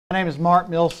My name is Mark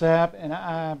Millsap, and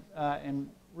I am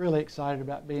really excited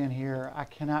about being here. I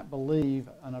cannot believe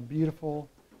on a beautiful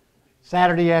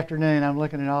Saturday afternoon I'm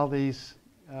looking at all these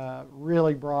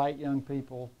really bright young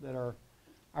people that are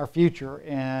our future,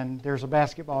 and there's a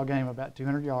basketball game about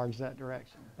 200 yards that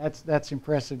direction. That's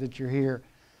impressive that you're here.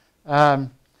 I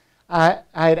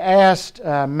had asked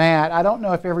Matt, I don't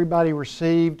know if everybody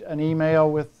received an email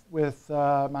with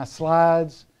my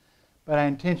slides, but I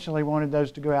intentionally wanted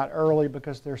those to go out early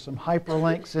because there's some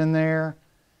hyperlinks in there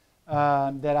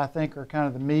that I think are kind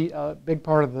of the meat, a big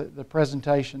part of the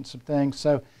presentation, some things.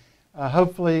 So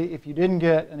hopefully if you didn't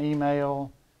get an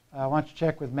email, why don't you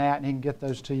check with Matt and he can get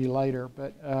those to you later.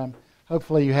 But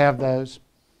hopefully you have those.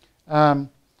 As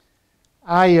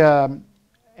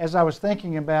I was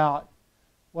thinking about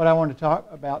what I wanted to talk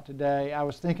about today, I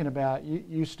was thinking about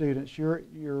you students. You're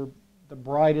the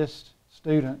brightest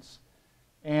students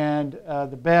and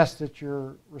the best that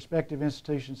your respective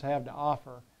institutions have to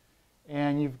offer.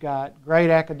 And you've got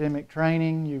great academic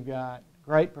training, you've got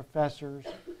great professors,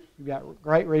 you've got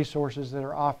great resources that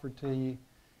are offered to you.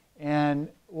 And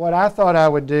what I thought I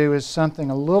would do is something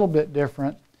a little bit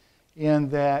different in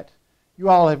that you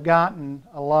all have gotten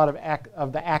a lot of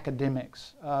the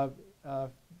academics of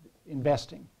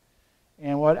investing.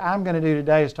 And what I'm going to do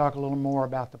today is talk a little more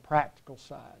about the practical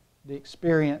side, the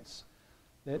experience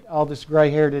that all this gray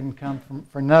hair didn't come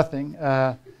for nothing.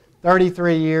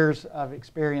 33 years of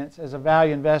experience as a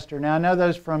value investor. Now I know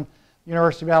those from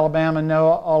University of Alabama know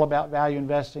all about value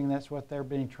investing. That's what they're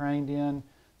being trained in.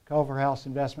 Culver House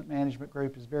Investment Management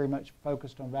Group is very much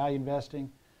focused on value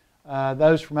investing.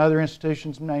 Those from other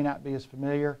institutions may not be as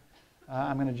familiar.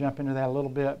 I'm going to jump into that a little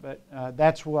bit, but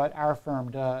that's what our firm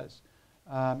does.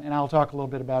 And I'll talk a little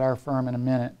bit about our firm in a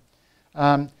minute.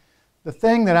 The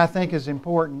thing that I think is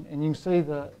important, and you can see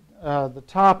the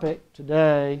topic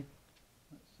today.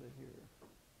 Let's see here.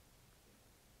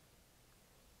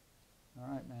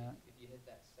 All right, Matt. If you hit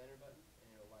that center button, and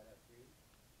it'll light up green.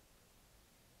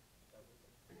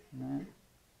 Matt.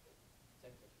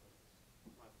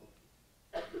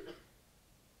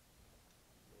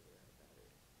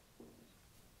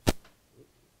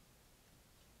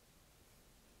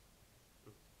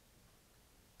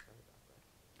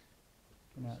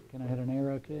 My apologies. Can I hit an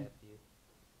arrow key? Yeah, if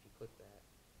you click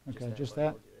that. Okay, just button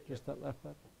that? will do it, Just that left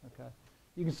button? Okay.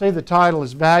 You can see the title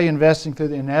is Value Investing Through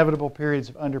the Inevitable Periods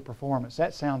of Underperformance.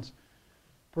 That sounds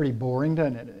pretty boring,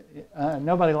 doesn't it?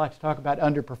 Nobody likes to talk about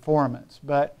underperformance,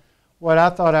 but what I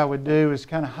thought I would do is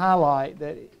kind of highlight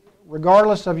that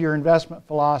regardless of your investment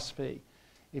philosophy,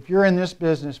 if you're in this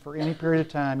business for any period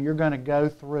of time, you're going to go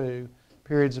through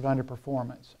periods of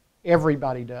underperformance.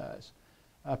 Everybody does.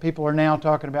 People are now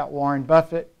talking about Warren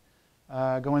Buffett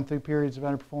going through periods of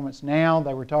underperformance now.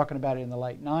 They were talking about it in the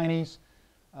late 90s.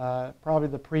 Probably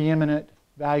the preeminent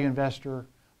value investor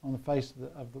on the face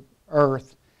of the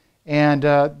earth. And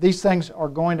these things are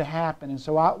going to happen. And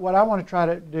so what I want to try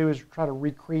to do is try to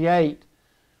recreate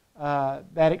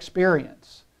that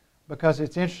experience, because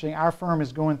it's interesting. Our firm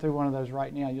is going through one of those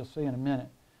right now. You'll see in a minute.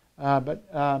 But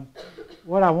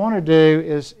what I want to do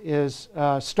is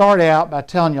start out by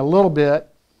telling you a little bit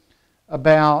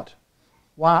about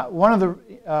why one of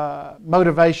the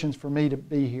motivations for me to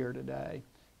be here today.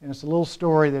 And it's a little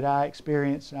story that I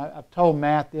experienced. And I've told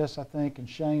Matt this, I think, and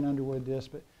Shane Underwood this,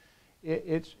 but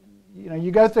it's, you know, you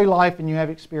go through life and you have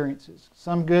experiences.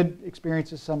 Some good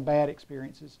experiences, some bad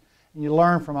experiences. And you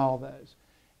learn from all those.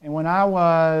 And when I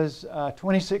was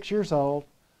 26 years old,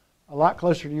 a lot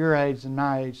closer to your age than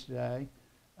my age today,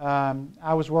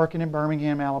 I was working in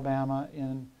Birmingham, Alabama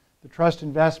in the trust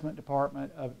investment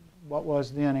department of what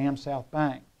was then South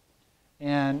Bank.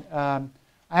 And I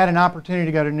had an opportunity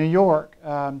to go to New York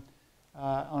on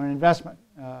an investment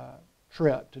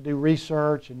trip to do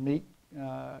research and meet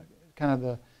kind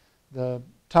of the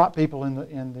top people in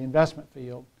the investment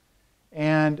field.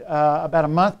 And about a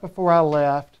month before I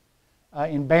left,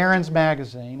 in Barron's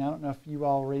magazine, I don't know if you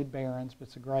all read Barron's, but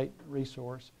it's a great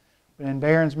resource. But in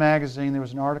Barron's magazine, there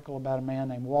was an article about a man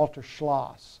named Walter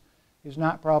Schloss. He's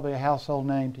not probably a household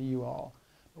name to you all.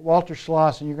 But Walter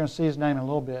Schloss, and you're going to see his name in a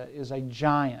little bit, is a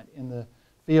giant in the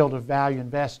field of value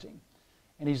investing.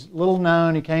 And he's little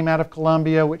known. He came out of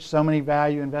Columbia, which so many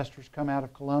value investors come out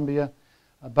of Columbia.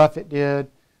 Buffett did.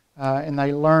 And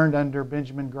they learned under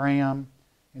Benjamin Graham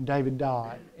and David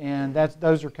Dodd. And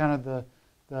those are kind of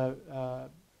the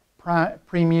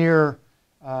premier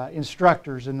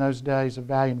instructors in those days of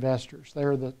value investors.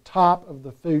 They're the top of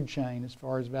the food chain as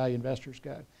far as value investors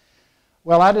go.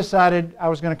 Well, I decided I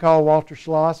was going to call Walter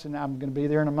Schloss, and I'm going to be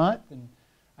there in a month. And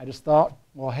I just thought,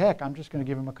 well, heck, I'm just going to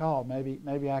give him a call.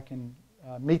 Maybe I can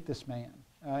meet this man.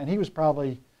 And he was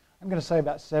probably I'm going to say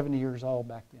about 70 years old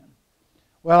back then.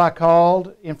 Well, I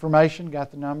called information,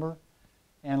 got the number,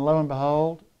 and lo and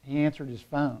behold, he answered his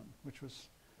phone, which was,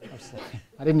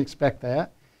 I didn't expect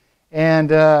that. And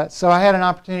so I had an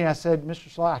opportunity. I said, Mr.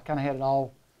 Schloss, I kind of had it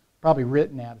all probably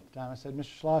written out at the time. I said,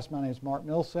 Mr. Schloss, my name is Mark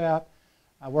Millsap.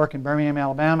 I work in Birmingham,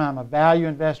 Alabama. I'm a value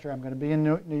investor. I'm going to be in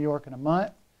New York in a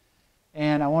month.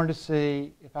 And I wanted to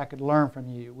see if I could learn from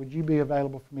you. Would you be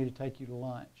available for me to take you to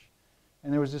lunch?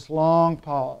 And there was this long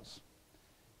pause.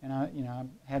 And I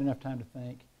had enough time to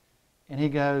think. And he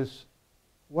goes,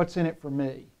 what's in it for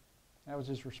me? That was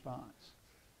his response.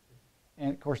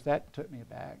 And of course that took me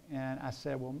aback. And I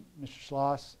said, well, Mr.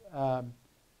 Schloss,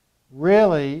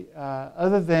 really,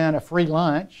 other than a free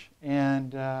lunch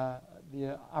and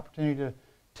the opportunity to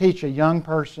teach a young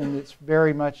person that's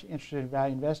very much interested in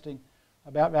value investing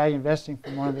about value investing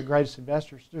from one of the greatest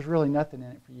investors, there's really nothing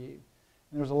in it for you.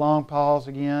 And there was a long pause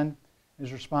again.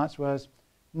 His response was,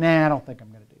 nah, I don't think I'm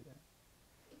going to do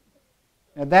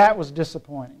that. Now that was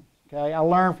disappointing. Okay, I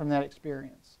learned from that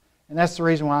experience. And that's the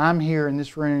reason why I'm here in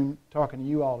this room talking to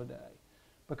you all today.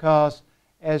 Because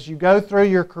as you go through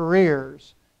your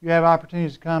careers, you have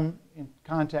opportunities to come in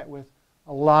contact with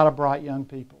a lot of bright young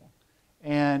people.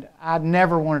 And I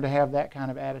never wanted to have that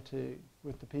kind of attitude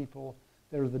with the people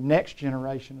that are the next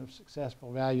generation of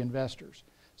successful value investors.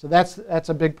 So that's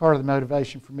a big part of the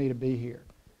motivation for me to be here.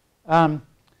 I'm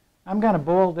going to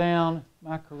boil down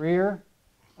my career.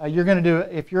 You're going to do,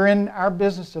 if you're in our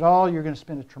business at all, you're going to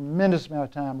spend a tremendous amount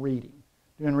of time reading,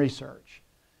 doing research.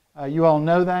 You all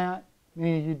know that,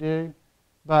 many of you do.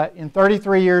 But in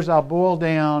 33 years, I'll boil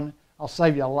down, I'll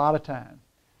save you a lot of time.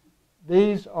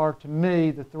 These are, to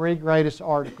me, the 3 greatest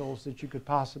articles that you could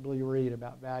possibly read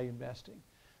about value investing.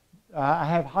 I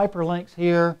have hyperlinks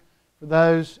here for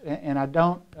those, and I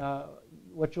don't,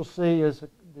 what you'll see is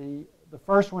the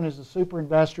first one is The Super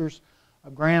Investors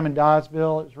of Graham and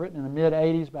Doddsville. It was written in the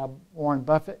mid-'80s by Warren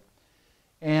Buffett.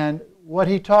 And what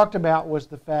he talked about was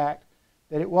the fact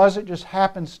that it wasn't just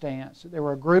happenstance. There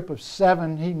were a group of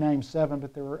 7, he named 7,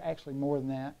 but there were actually more than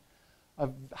that,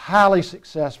 of highly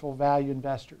successful value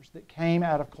investors that came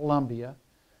out of Columbia,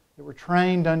 that were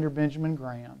trained under Benjamin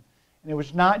Graham. And it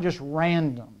was not just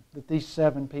random that these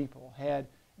 7 people had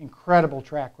incredible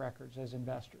track records as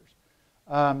investors.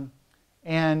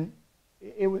 And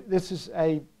this is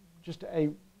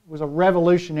was a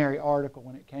revolutionary article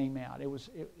when it came out.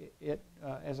 It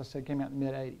as I said, came out in the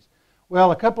mid-'80s.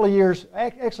 Well, a couple of years,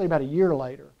 actually about a year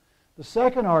later, the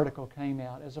second article came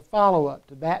out as a follow-up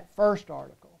to that first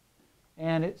article.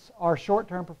 And it's Our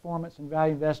Short-Term Performance and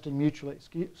Value Investing Mutually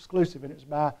Exclusive. And it's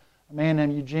by a man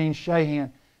named Eugene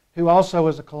Shahan, who also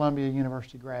was a Columbia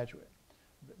University graduate,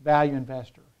 value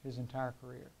investor his entire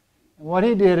career. And what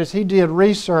he did is he did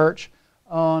research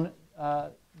on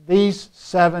these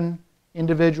 7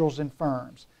 individuals and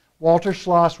firms. Walter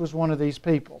Schloss was one of these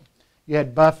people. You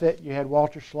had Buffett, you had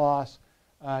Walter Schloss,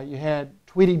 you had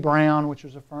Tweedy Brown, which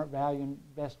was a value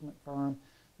investment firm.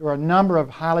 There were a number of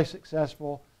highly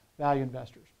successful value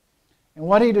investors. And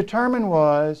what he determined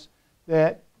was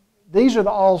that these are the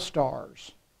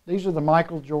all-stars. These are the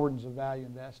Michael Jordans of value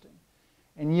investing.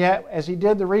 And yet, as he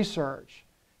did the research,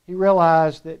 he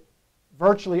realized that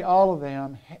virtually all of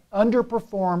them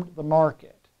underperformed the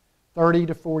market 30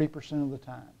 to 40% of the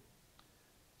time.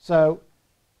 So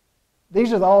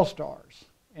these are the all-stars,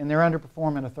 and they're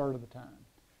underperforming a third of the time.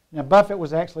 Now, Buffett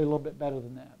was actually a little bit better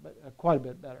than that, but quite a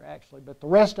bit better, actually. But the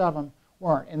rest of them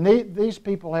weren't. And these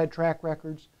people had track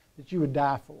records that you would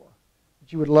die for,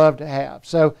 that you would love to have.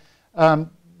 So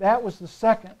that was the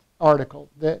second article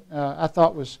that I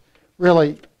thought was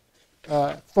really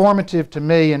formative to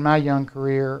me in my young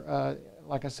career,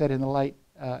 like I said, in the late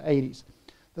 80s.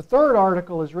 The third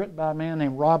article is written by a man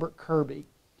named Robert Kirby,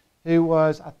 who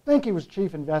was, I think he was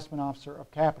Chief Investment Officer of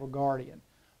Capital Guardian,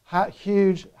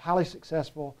 huge, highly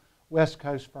successful West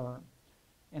Coast firm.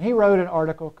 And he wrote an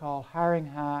article called Hiring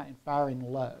High and Firing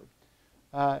Low.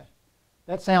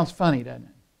 That sounds funny, doesn't it?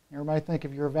 Everybody think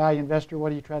if you're a value investor, what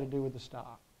do you try to do with the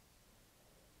stock?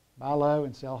 Buy low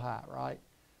and sell high, right?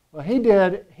 Well,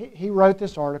 he wrote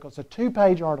this article. It's a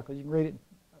 2-page article. You can read it in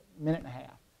a minute and a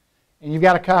half. And you've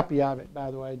got a copy of it, by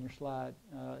the way, in your slide,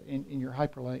 in your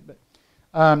hyperlink.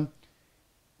 But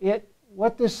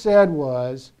what this said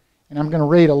was, and I'm going to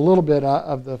read a little bit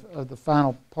of the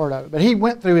final part of it, but he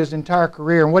went through his entire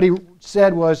career, and what he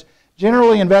said was,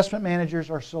 generally investment managers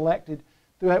are selected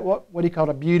through what he called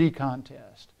a beauty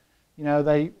contest. You know,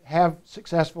 they have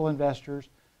successful investors,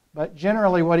 but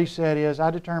generally what he said is, I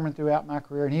determined throughout my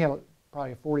career, and he had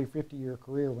probably a 40 or 50-year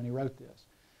career when he wrote this,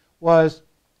 was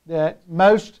that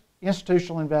most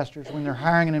institutional investors, when they're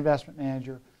hiring an investment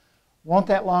manager, want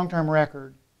that long-term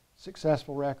record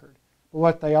successful record. But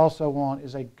what they also want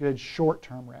is a good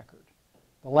short-term record.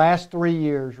 The last 3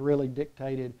 years really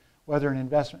dictated whether an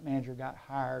investment manager got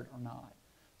hired or not.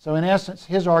 So in essence,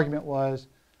 his argument was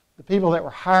the people that were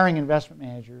hiring investment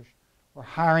managers were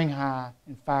hiring high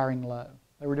and firing low.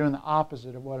 They were doing the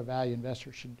opposite of what a value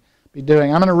investor should be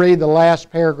doing. I'm going to read the last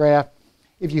paragraph.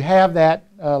 If you have that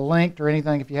linked or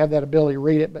anything, if you have that ability to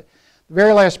read it, but the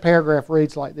very last paragraph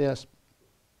reads like this.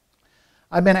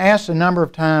 I've been asked a number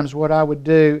of times what I would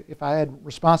do if I had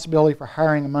responsibility for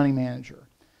hiring a money manager.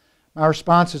 My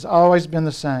response has always been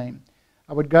the same.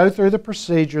 I would go through the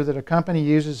procedure that a company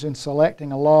uses in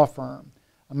selecting a law firm,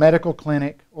 a medical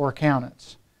clinic, or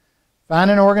accountants. Find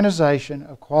an organization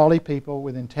of quality people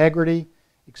with integrity,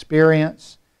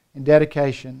 experience, and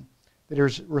dedication that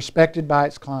is respected by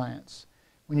its clients.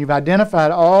 When you've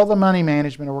identified all the money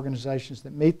management organizations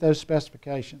that meet those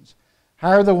specifications,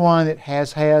 hire the one that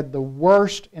has had the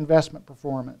worst investment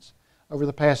performance over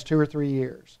the past 2 or 3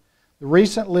 years. The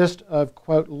recent list of,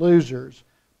 quote, losers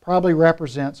probably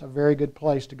represents a very good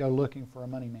place to go looking for a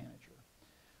money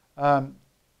manager.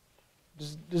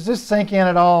 Does this sink in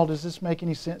at all? Does this make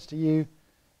any sense to you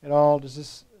at all? Does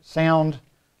this sound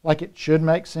like it should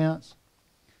make sense?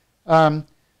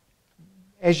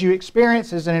 As you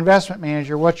experience as an investment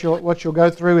manager, what you'll go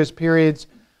through is periods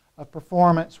of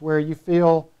performance where you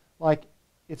feel like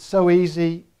it's so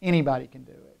easy, anybody can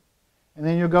do it. And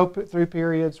then you'll go through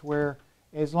periods where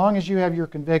as long as you have your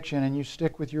conviction and you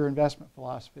stick with your investment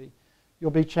philosophy,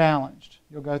 you'll be challenged.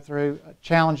 You'll go through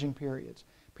challenging periods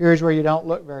where you don't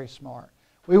look very smart.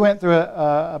 We went through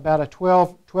about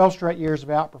 12 straight years of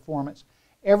outperformance.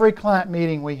 Every client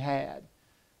meeting we had,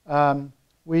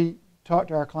 we talked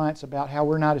to our clients about how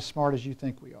we're not as smart as you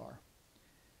think we are.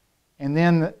 And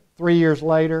then 3 years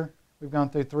later, we've gone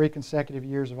through 3 consecutive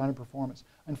years of underperformance.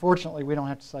 Unfortunately, we don't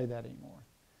have to say that anymore.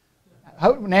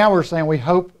 Now we're saying we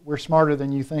hope we're smarter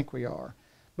than you think we are.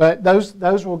 But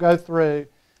those will go through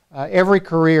every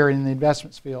career in the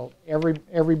investments field.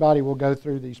 Everybody will go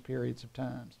through these periods of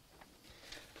times.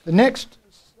 The next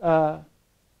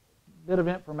bit of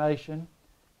information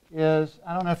is,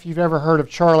 I don't know if you've ever heard of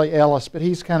Charlie Ellis, but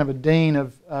he's kind of a dean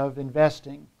of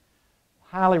investing,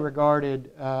 highly regarded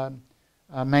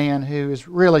man who has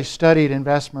really studied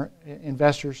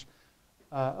investors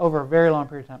over a very long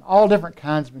period of time. All different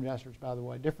kinds of investors, by the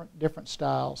way, different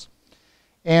styles.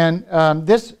 And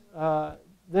this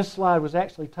slide was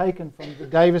actually taken from the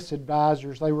Davis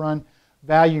Advisors. They run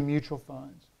value mutual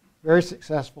funds, very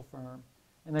successful firm.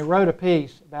 And they wrote a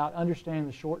piece about understanding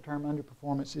the short-term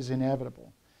underperformance is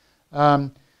inevitable.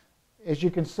 As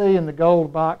you can see in the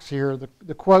gold box here,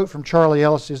 the quote from Charlie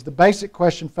Ellis is, the basic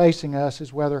question facing us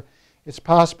is whether it's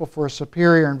possible for a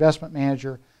superior investment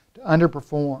manager to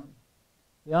underperform.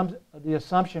 The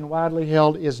assumption widely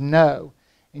held is no,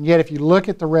 and yet if you look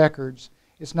at the records,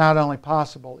 it's not only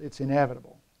possible, it's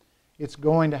inevitable. It's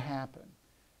going to happen.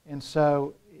 And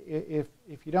so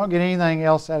if you don't get anything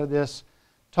else out of this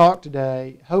talk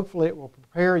today, hopefully it will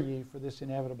prepare you for this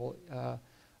inevitable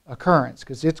occurrence,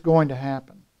 because it's going to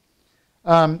happen.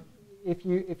 If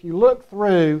you look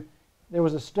through, there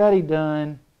was a study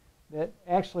done that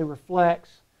actually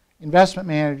reflects investment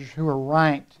managers who are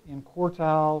ranked in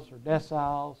quartiles or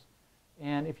deciles.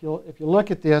 And if you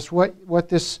look at this, what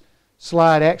this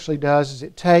slide actually does is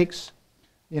it takes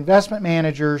the investment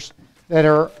managers that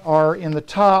are in the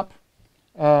top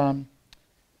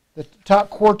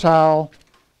quartile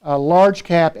large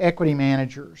cap equity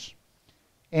managers,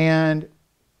 and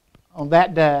on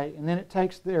that day, and then it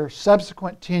takes their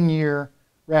subsequent 10-year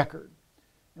record.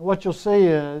 And what you'll see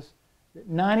is that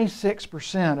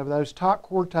 96% of those top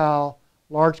quartile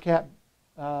large cap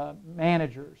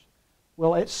managers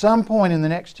will at some point in the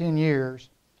next 10 years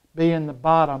be in the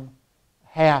bottom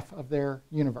half of their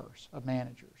universe of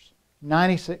managers.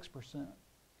 96%. And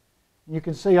you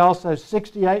can see also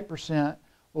 68%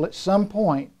 will at some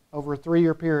point over a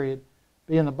 3-year period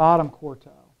be in the bottom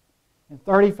quartile. And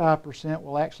 35%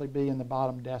 will actually be in the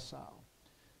bottom decile.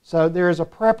 So there is a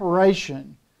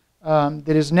preparation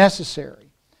that is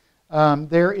necessary.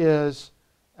 There is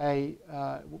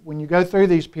when you go through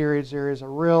these periods, there is a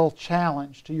real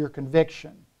challenge to your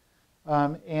conviction.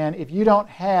 And if you don't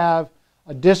have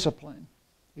a discipline,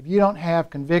 if you don't have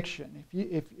conviction,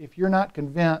 if you're not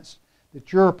convinced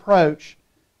that your approach,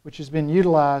 which has been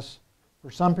utilized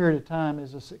for some period of time,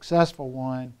 is a successful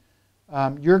one,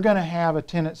 you're going to have a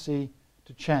tendency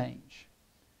to change.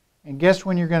 And guess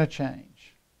when you're going to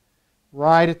change?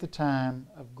 Right at the time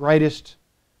of greatest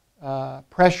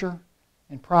pressure,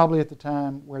 and probably at the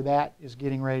time where that is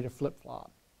getting ready to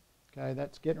flip-flop. Okay,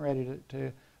 that's getting ready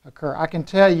to occur. I can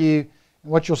tell you,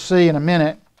 and what you'll see in a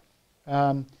minute,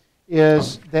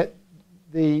 is that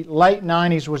the late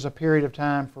 90s was a period of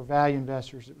time for value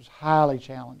investors that was highly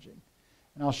challenging.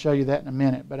 And I'll show you that in a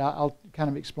minute, but I'll kind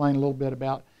of explain a little bit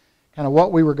about kind of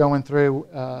what we were going through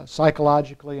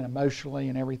psychologically and emotionally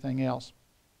and everything else.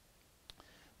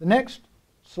 The next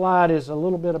slide is a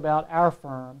little bit about our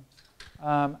firm.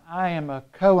 I am a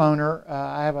co-owner.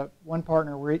 I have one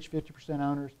partner. We're each 50%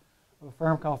 owners of a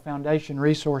firm called Foundation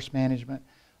Resource Management.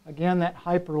 Again, that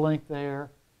hyperlink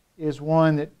there is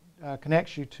one that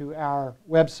connects you to our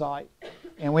website.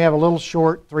 And we have a little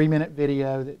short 3-minute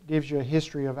video that gives you a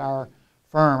history of our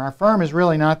firm. Our firm is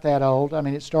really not that old. I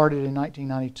mean, it started in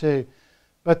 1992.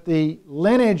 But the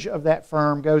lineage of that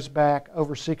firm goes back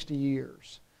over 60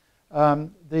 years.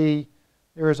 There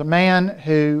is a man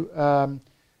who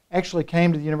actually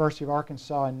came to the University of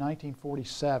Arkansas in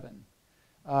 1947,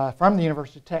 from the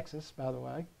University of Texas, by the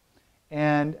way.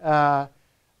 And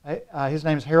his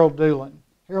name is Harold Doolin.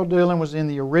 Harold Doolin was in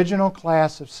the original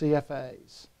class of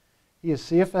CFAs. He is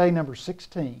CFA number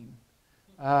 16.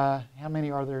 How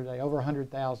many are there today? Over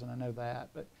 100,000, I know that.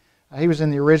 But he was in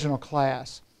the original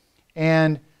class.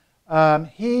 And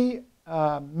he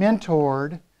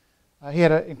mentored, he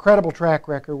had an incredible track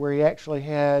record where he actually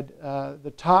had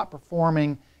the top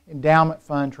performing endowment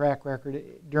fund track record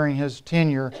during his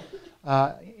tenure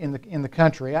in the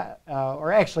country.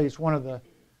 Or actually, it's one of the,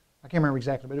 I can't remember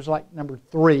exactly, but it was like number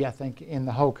 3, I think, in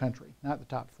the whole country, not the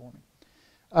top performing.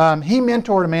 He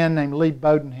mentored a man named Lee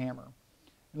Bodenhammer.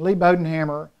 And Lee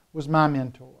Bodenhammer was my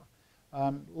mentor.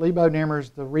 Lee Bodenhammer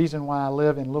is the reason why I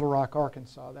live in Little Rock,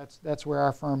 Arkansas. That's where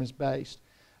our firm is based.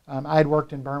 I had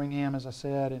worked in Birmingham, as I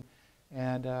said,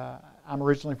 and I'm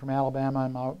originally from Alabama,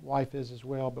 and my wife is as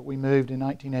well, but we moved in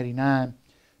 1989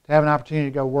 to have an opportunity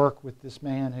to go work with this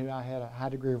man who I had a high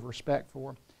degree of respect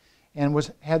for, and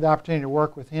had the opportunity to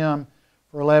work with him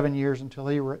for 11 years until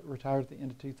he retired at the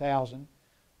end of 2000.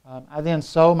 I then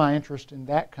sold my interest in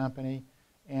that company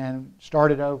and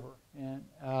started over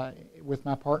with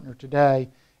my partner today,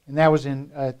 and that was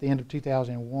at the end of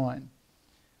 2001.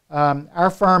 Our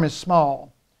firm is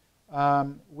small.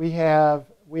 We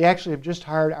actually have just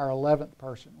hired our 11th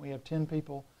person. We have 10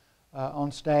 people on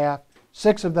staff.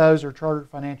 6 of those are chartered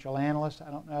financial analysts.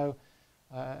 I don't know.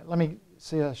 Let me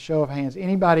see a show of hands.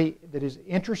 Anybody that is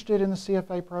interested in the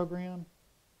CFA program?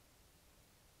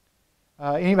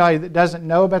 Anybody that doesn't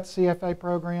know about the CFA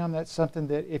program? That's something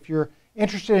that if you're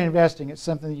interested in investing, it's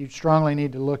something that you strongly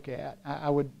need to look at. I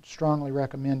would strongly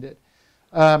recommend it.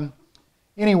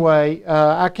 Anyway,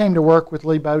 I came to work with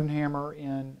Lee Bodenhammer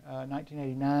in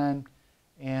 1989,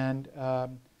 and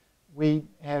we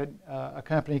had a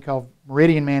company called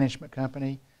Meridian Management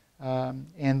Company,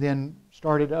 and then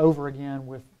started over again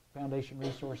with Foundation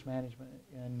Resource Management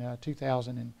in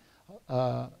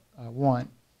 2001,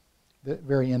 the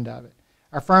very end of it.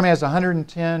 Our firm has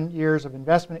 110 years of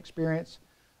investment experience,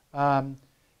 and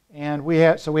we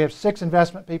have 6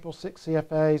 investment people, 6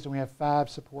 CFAs, and we have 5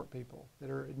 support people that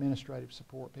are administrative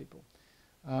support people.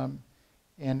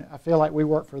 And I feel like we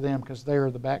work for them because they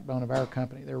are the backbone of our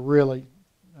company. They're really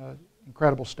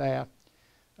incredible staff.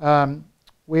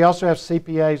 We also have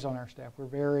CPAs on our staff. We're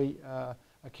very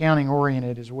accounting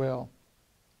oriented as well.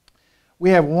 We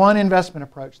have one investment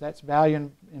approach. That's value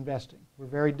investing. We're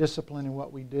very disciplined in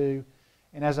what we do.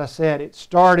 And as I said, it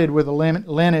started with a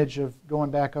lineage of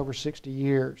going back over 60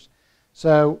 years.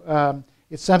 So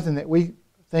it's something that we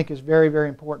think is very, very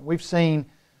important. We've seen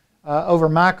over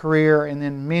my career and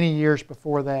then many years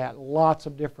before that, lots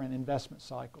of different investment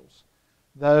cycles.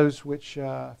 Those which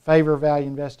favor value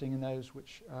investing and those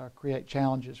which create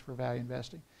challenges for value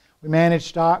investing. We manage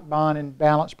stock, bond, and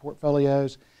balanced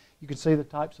portfolios. You can see the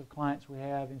types of clients we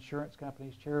have: insurance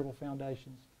companies, charitable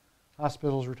foundations,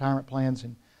 hospitals, retirement plans,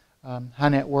 and high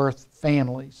net worth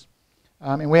families.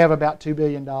 And we have about $2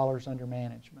 billion under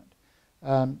management.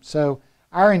 So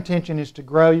our intention is to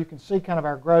grow. You can see kind of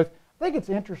our growth. I think it's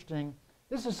interesting.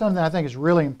 This is something I think is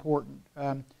really important.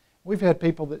 We've had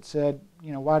people that said,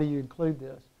 you know, why do you include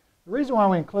this? The reason why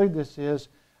we include this is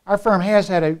our firm has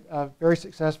had a very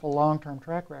successful long-term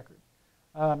track record.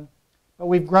 But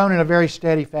we've grown in a very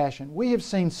steady fashion. We have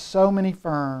seen so many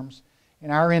firms in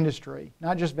our industry,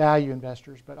 not just value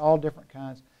investors, but all different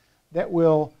kinds, that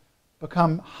will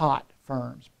become hot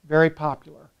firms, very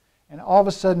popular. And all of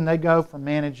a sudden they go from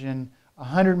managing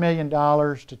 $100 million to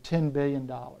 $10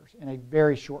 billion in a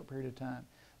very short period of time.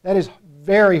 That is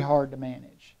very hard to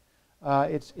manage.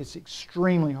 It's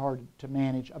extremely hard to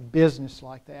manage a business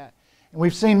like that. And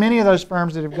we've seen many of those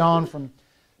firms that have gone from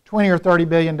 $20 or $30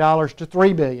 billion to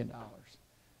 $3 billion.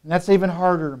 And that's even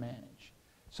harder to manage.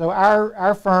 So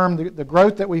our firm, the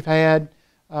growth that we've had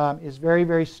is very,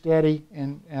 very steady,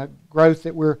 and growth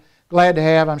that we're glad to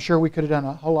have. I'm sure we could have done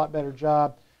a whole lot better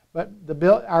job, but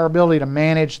our ability to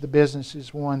manage the business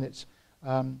is one that's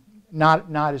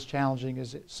not as challenging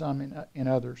as some in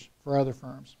others, for other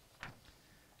firms.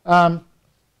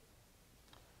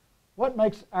 What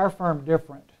makes our firm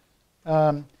different?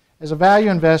 As a value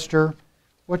investor,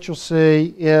 what you'll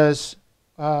see is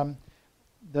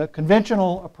the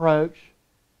conventional approach,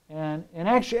 and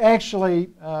actually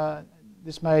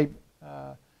this may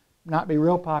not be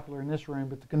real popular in this room,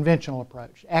 but the conventional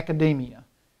approach, academia,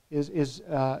 is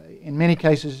in many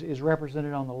cases is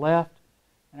represented on the left,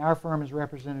 and our firm is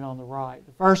represented on the right.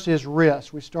 The first is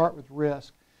risk. We start with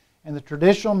risk, and the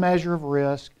traditional measure of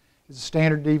risk is the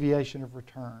standard deviation of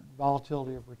return,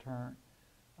 volatility of return.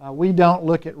 We don't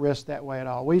look at risk that way at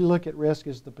all. We look at risk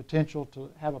as the potential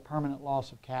to have a permanent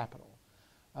loss of capital.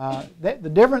 The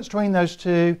difference between those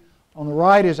two, on the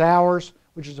right is ours,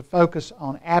 which is a focus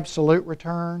on absolute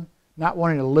return, not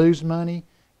wanting to lose money.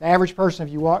 The average person,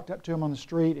 if you walked up to them on the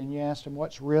street and you asked them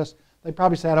what's risk, they'd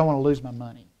probably say, I don't want to lose my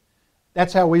money.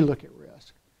 That's how we look at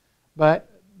risk. But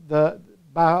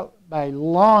by a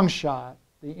long shot,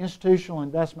 the institutional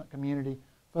investment community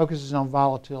focuses on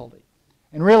volatility.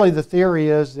 And really the theory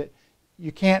is that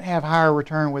you can't have higher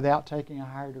return without taking a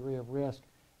higher degree of risk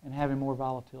and having more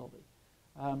volatility.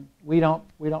 We don't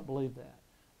believe that.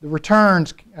 The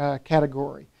returns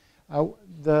category.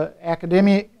 The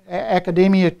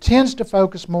academia tends to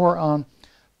focus more on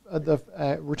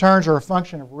the returns are a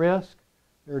function of risk.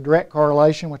 They're a direct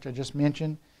correlation, which I just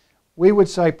mentioned. We would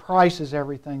say price is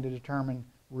everything to determine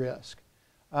risk.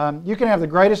 You can have the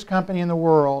greatest company in the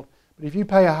world, but if you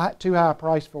pay too high a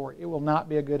price for it, it will not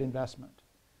be a good investment.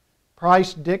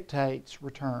 Price dictates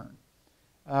return.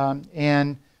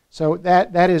 And so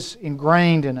that is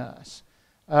ingrained in us.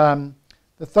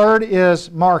 The third is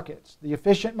markets, the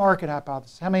efficient market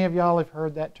hypothesis. How many of y'all have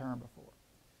heard that term before?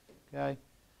 Okay.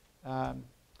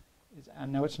 I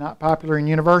know it's not popular in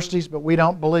universities, but we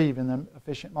don't believe in the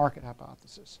efficient market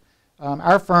hypothesis.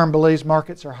 Our firm believes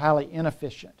markets are highly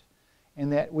inefficient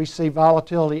and that we see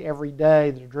volatility every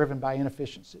day that are driven by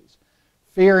inefficiencies.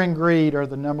 Fear and greed are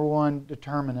the number one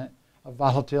determinant of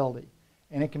volatility.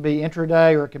 And it can be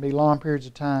intraday or it can be long periods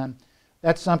of time.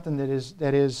 That's something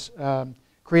that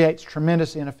creates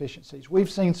tremendous inefficiencies. We've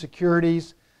seen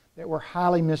securities that were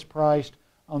highly mispriced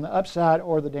on the upside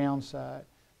or the downside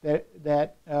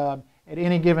that at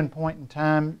any given point in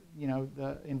time, you know,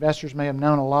 the investors may have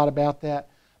known a lot about that,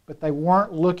 but they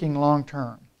weren't looking long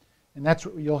term. And that's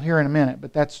what you'll hear in a minute,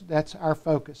 but that's our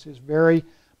focus, is very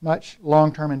much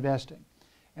long-term investing.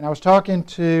 And I was talking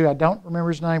to, I don't remember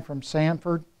his name, from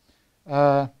Sanford.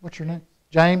 What's your name?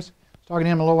 James. I was talking to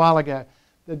him a little while ago.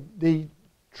 The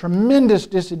tremendous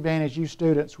disadvantage you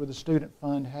students with a student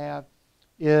fund have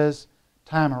is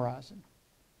time horizon.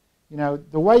 You know,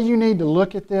 the way you need to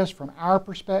look at this from our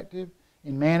perspective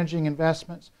in managing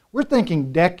investments, we're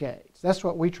thinking decades. That's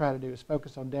what we try to do, is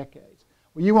focus on decades.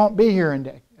 Well, you won't be here in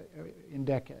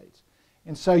decades.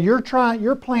 And so you're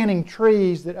planting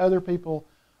trees that other people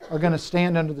are going to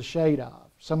stand under the shade of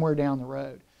somewhere down the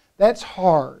road. That's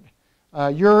hard.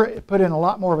 You're put in a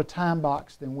lot more of a time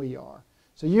box than we are.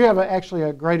 So you have actually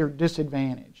a greater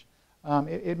disadvantage.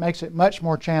 It makes it much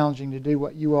more challenging to do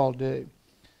what you all do.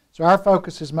 So our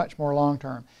focus is much more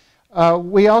long-term.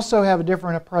 We also have a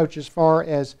different approach as far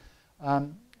as,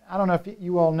 I don't know if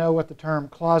you all know what the term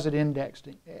closet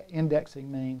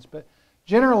indexing means, but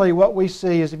generally what we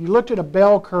see is if you looked at a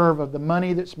bell curve of the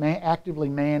money that's actively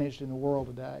managed in the world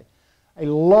today, a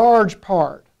large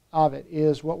part of it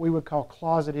is what we would call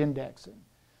closet indexing.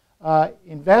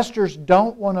 Investors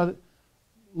don't want to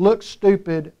look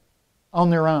stupid on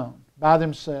their own, by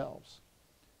themselves.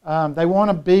 They want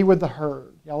to be with the herd.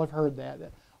 Y'all have heard that.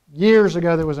 Years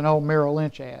ago there was an old Merrill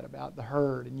Lynch ad about the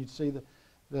herd, and you'd see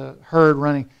the herd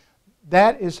running.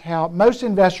 That is how most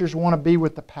investors want to be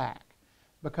with the pack.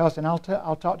 Because, and I'll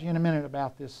talk to you in a minute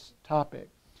about this topic,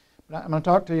 but I'm going to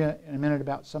talk to you in a minute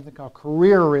about something called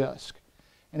career risk.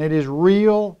 And it is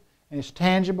real, and it's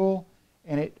tangible,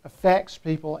 and it affects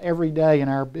people every day in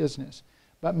our business.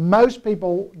 But most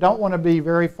people don't want to be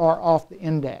very far off the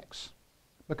index,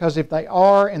 because if they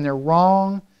are and they're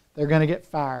wrong, they're going to get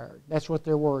fired. That's what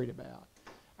they're worried about.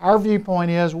 Our viewpoint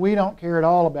is we don't care at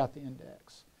all about the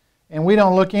index, and we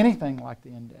don't look anything like the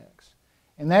index.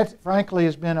 And that, frankly,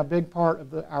 has been a big part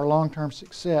of our long-term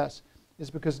success,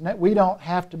 is because we don't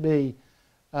have to be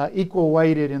equal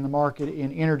weighted in the market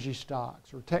in energy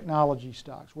stocks or technology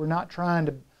stocks. We're not trying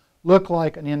to look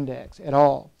like an index at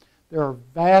all. There are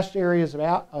vast areas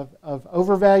of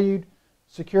overvalued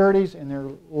securities, and there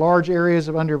are large areas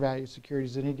of undervalued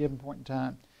securities at any given point in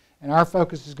time. And our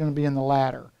focus is going to be in the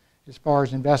latter as far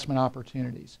as investment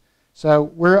opportunities. So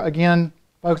we're, again,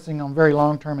 focusing on very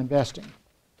long-term investing.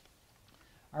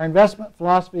 Our investment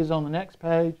philosophy is on the next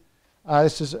page.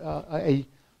 This is a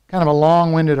kind of a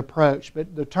long-winded approach,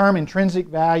 but the term intrinsic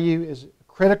value is a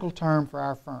critical term for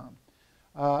our firm.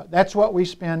 That's what we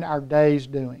spend our days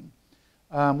doing.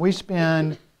 We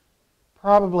spend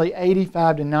probably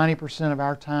 85 to 90% of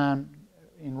our time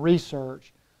in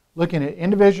research looking at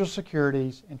individual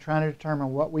securities and trying to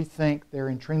determine what we think their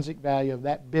intrinsic value of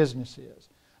that business is.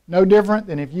 No different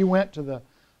than if you went to the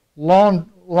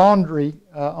laundry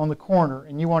on the corner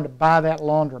and you wanted to buy that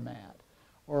laundromat,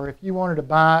 or if you wanted to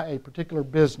buy a particular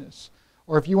business,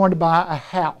 or if you wanted to buy a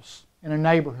house in a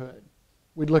neighborhood,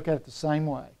 we'd look at it the same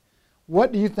way.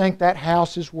 What do you think that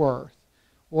house is worth?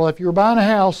 Well, if you were buying a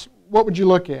house, what would you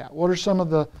look at? What are some of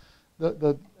the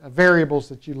variables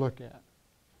that you look at?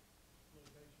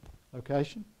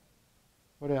 Location.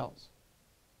 What else?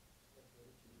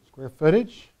 Square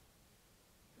footage.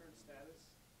 Current status.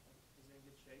 Is it in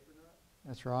good shape or not?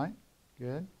 That's right.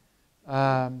 Good.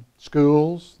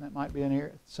 Schools. That might be an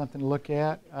area, something to look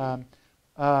at. How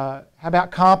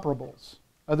about comparables?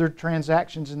 Other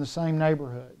transactions in the same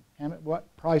neighborhood.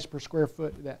 What price per square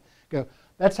foot did that go?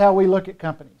 That's how we look at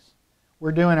companies.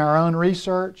 We're doing our own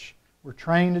research. We're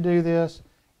trained to do this,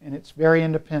 and it's very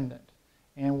independent.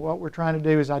 And what we're trying to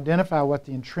do is identify what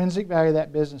the intrinsic value of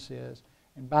that business is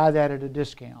and buy that at a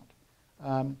discount.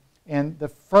 And the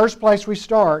first place we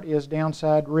start is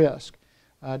downside risk.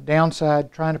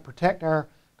 Downside, trying to protect our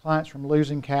clients from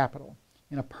losing capital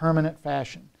in a permanent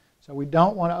fashion. So we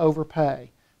don't want to overpay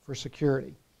for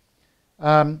security.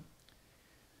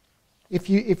 If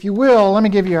you will, let me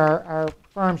give you our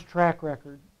firm's track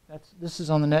record. This is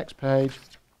on the next page.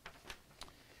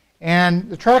 And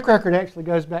the track record actually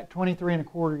goes back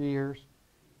 23.25 years.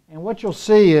 And what you'll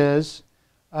see is,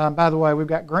 by the way, we've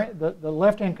got the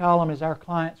left-hand column is our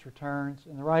clients' returns,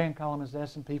 and the right-hand column is the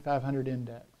S&P 500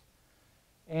 index.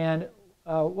 And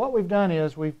what we've done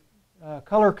is we've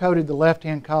color-coded the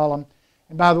left-hand column.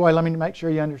 And by the way, let me make sure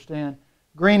you understand,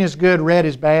 green is good, red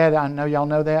is bad. I know y'all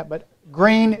know that, but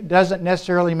green doesn't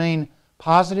necessarily mean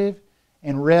positive,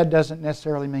 and red doesn't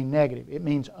necessarily mean negative. It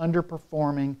means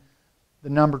underperforming the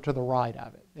number to the right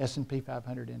of it, the S&P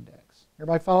 500 index.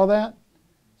 Everybody follow that?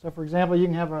 So for example, you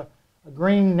can have a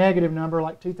green negative number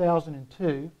like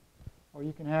 2002, or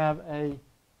you can have a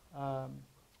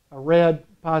red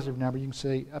positive number you can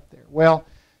see up there. Well,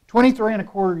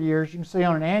 23.25 years, you can see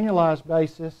on an annualized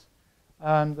basis,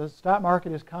 the stock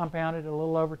market has compounded a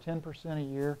little over 10% a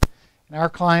year. And our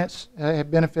clients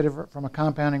have benefited from a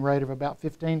compounding rate of about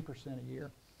 15% a year.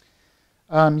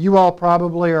 You all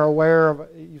probably are aware of,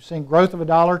 you've seen growth of a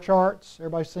dollar charts.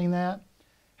 Everybody seen that?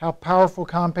 How powerful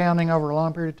compounding over a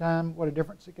long period of time, what a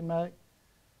difference it can make.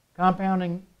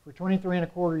 Compounding for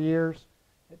 23.25 years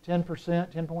at 10%,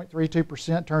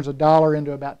 10.32% turns a dollar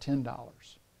into about $10.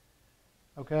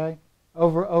 Okay?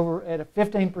 Over at a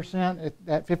 15%,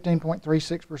 at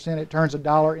 15.36%, it turns a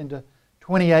dollar into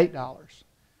 $28.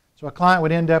 So a client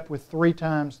would end up with 3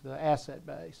 times the asset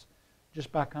base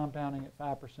just by compounding at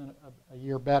 5% a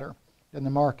year better than the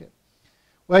market.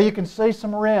 Well, you can see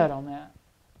some red on that.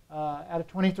 Out of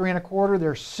 23.25,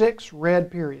 there are 6 red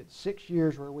periods, 6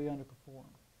 years where we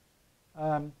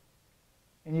underperformed.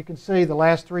 And you can see the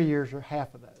last 3 years are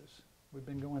half of those. We've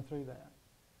been going through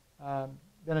that.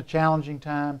 Been a challenging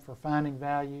time for finding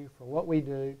value for what we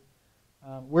do.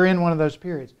 We're in one of those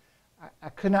periods. I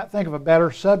could not think of a better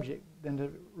subject than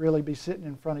to really be sitting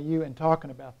in front of you and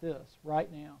talking about this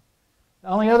right now. The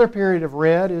only other period of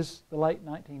red is the late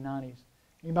 1990s.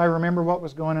 Anybody remember what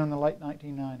was going on in the late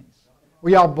 1990s? Were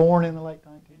y'all born in the late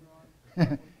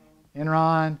 1990s?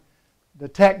 Enron, the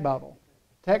tech bubble.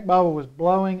 The tech bubble was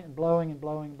blowing and blowing and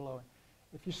blowing and blowing.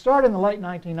 If you start in the late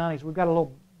 1990s, we've got a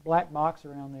little black box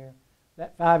around there,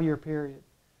 that 5-year period.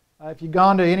 If you'd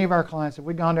gone to any of our clients, if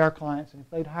we'd gone to our clients, and if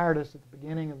they'd hired us at the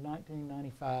beginning of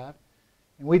 1995,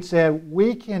 and we'd said,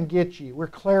 we can get you, we're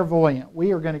clairvoyant,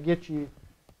 we are going to get you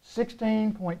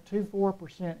 16.24%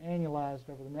 annualized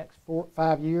over the next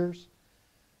 5 years,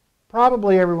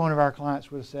 probably every one of our clients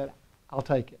would have said, I'll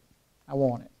take it. I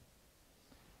want it.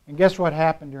 And guess what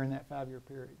happened during that 5-year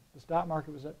period? The stock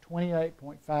market was up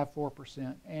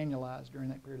 28.54% annualized during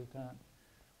that period of time.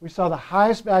 We saw the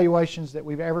highest valuations that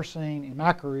we've ever seen in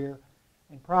my career,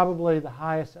 and probably the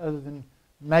highest other than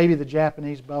maybe the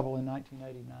Japanese bubble in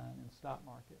 1989 in the stock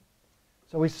market.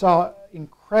 So we saw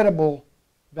incredible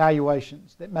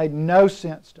valuations that made no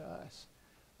sense to us.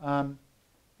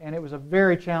 And it was a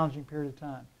very challenging period of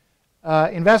time.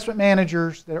 Investment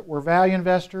managers that were value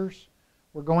investors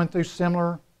were going through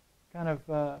similar kind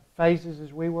of phases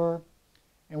as we were.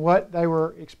 And what they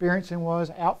were experiencing was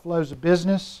outflows of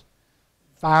business.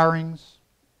 firings.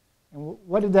 And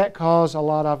what did that cause a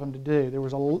lot of them to do? There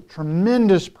was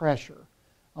tremendous pressure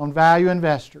on value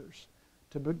investors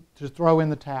to throw in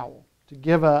the towel, to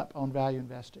give up on value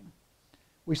investing.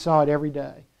 We saw it every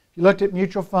day. If you looked at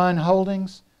mutual fund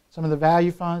holdings, some of the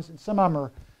value funds, and some of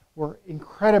them were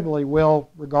incredibly well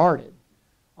regarded.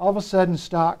 All of a sudden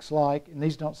stocks like, and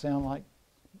these don't sound like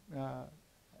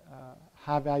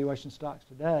high valuation stocks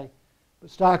today, but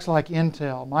stocks like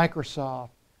Intel, Microsoft,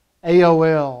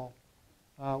 AOL,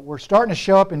 were starting to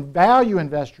show up in value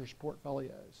investors'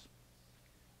 portfolios.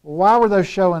 Well, why were those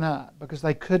showing up? Because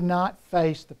they could not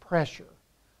face the pressure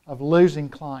of losing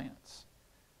clients.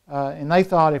 And they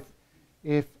thought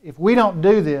if we don't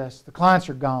do this, the clients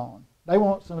are gone. They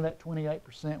want some of that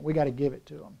 28%. We got to give it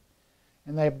to them.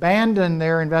 And they abandoned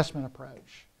their investment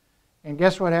approach. And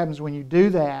guess what happens when you do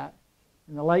that?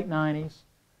 In the late 90s,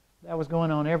 that was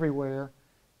going on everywhere.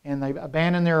 And they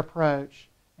abandoned their approach,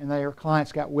 and their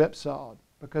clients got whipsawed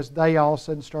because they all of a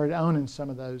sudden started owning some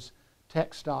of those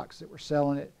tech stocks that were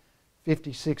selling at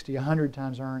 50, 60, 100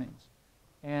 times earnings.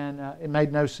 And it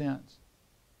made no sense.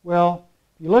 Well,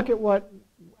 if you look at what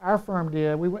our firm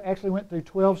did, we actually went through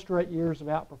 12 straight years of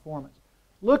outperformance.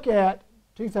 Look at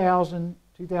 2000,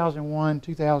 2001,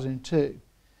 2002.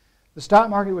 The stock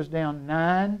market was down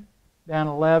 9, down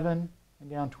 11, and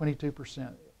down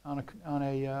 22%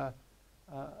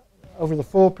 over the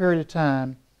full period of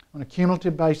time. On a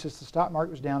cumulative basis, the stock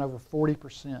market was down over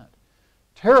 40%.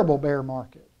 Terrible bear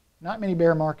market. Not many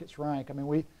bear markets rank. I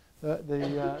mean,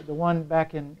 the one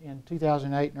back in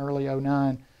 2008 and early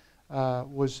 2009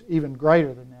 was even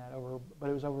greater than that, but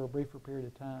it was over a briefer period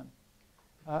of time.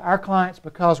 Our clients,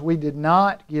 because we did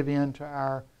not give in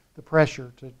to the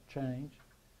pressure to change,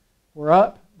 were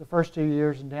up the first 2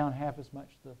 years and down half as much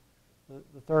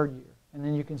the third year. And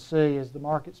then you can see as the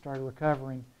market started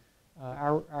recovering,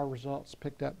 our results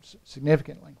picked up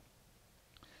significantly.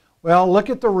 Well, look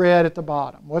at the red at the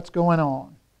bottom. What's going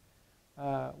on?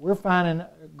 We're finding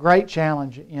a great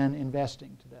challenge in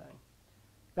investing today.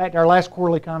 In fact, our last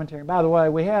quarterly commentary, by the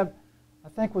way, I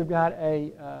think we've got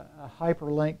a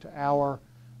hyperlink to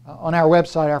on our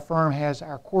website. Our firm has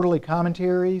our quarterly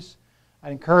commentaries.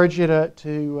 I'd encourage you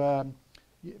to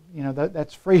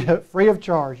that's free of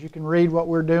charge. You can read what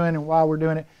we're doing and why we're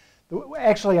doing it.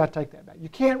 Actually, I take that back. You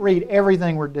can't read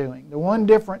everything we're doing. The one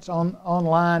difference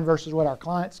online versus what our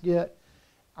clients get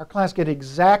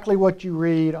exactly what you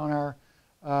read on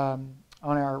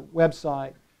our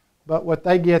website, but what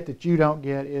they get that you don't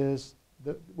get is,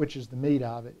 which is the meat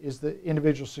of it, is the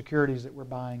individual securities that we're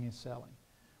buying and selling.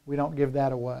 We don't give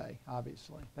that away,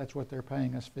 obviously. That's what they're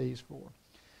paying us fees for.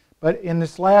 But in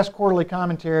this last quarterly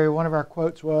commentary, one of our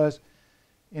quotes was,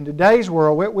 in today's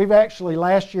world,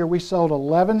 last year we sold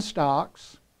 11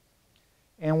 stocks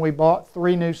and we bought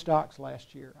 3 new stocks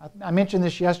last year. I mentioned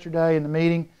this yesterday in the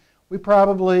meeting. We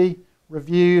probably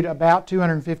reviewed about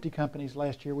 250 companies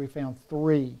last year. We found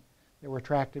 3 that were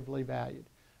attractively valued.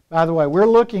 By the way, we're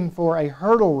looking for a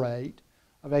hurdle rate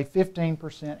of a 15%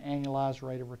 annualized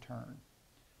rate of return.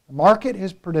 The market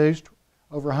has produced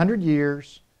over 100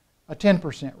 years a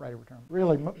 10% rate of return,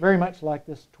 really very much like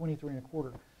this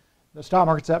 23.25. The stock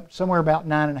market's up somewhere about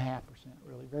 9.5%,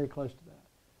 really, very close to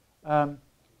that.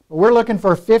 But we're looking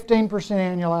for a 15%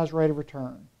 annualized rate of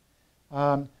return.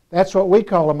 That's what we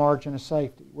call a margin of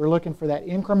safety. We're looking for that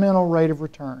incremental rate of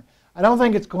return. I don't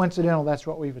think it's coincidental that's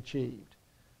what we've achieved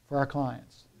for our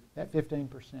clients, that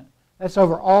 15%. That's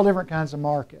over all different kinds of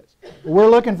markets. But we're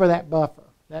looking for that buffer,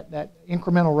 that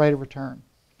incremental rate of return.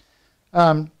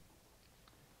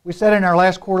 We said in our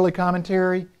last quarterly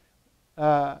commentary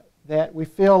that we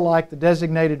feel like the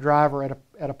designated driver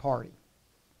at a party.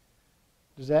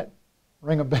 Does that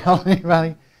ring a bell to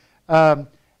anybody?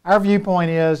 Our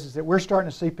viewpoint is that we're starting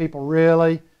to see people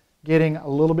really getting a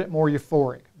little bit more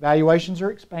euphoric. Valuations are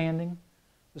expanding.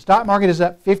 The stock market is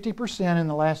up 50% in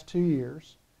the last 2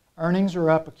 years. Earnings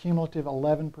are up a cumulative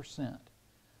 11%.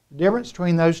 The difference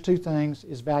between those two things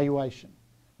is valuation.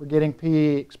 We're getting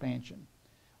PE expansion.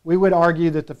 We would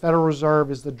argue that the Federal Reserve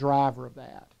is the driver of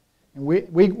that. And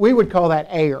we would call that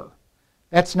air.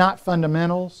 That's not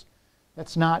fundamentals.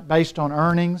 That's not based on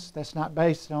earnings. That's not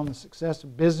based on the success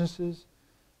of businesses.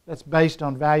 That's based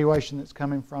on valuation that's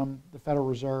coming from the Federal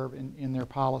Reserve in their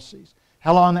policies.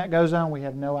 How long that goes on, we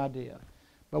have no idea.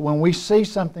 But when we see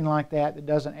something like that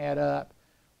doesn't add up,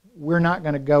 we're not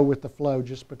going to go with the flow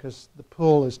just because the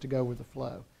pull is to go with the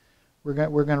flow. We're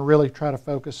going to really try to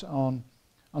focus on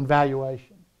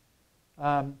valuation.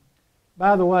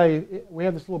 By the way, we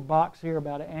have this little box here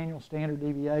about an annual standard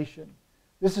deviation.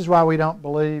 This is why we don't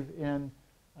believe in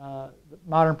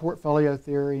modern portfolio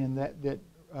theory and that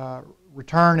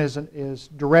return is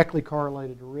directly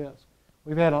correlated to risk.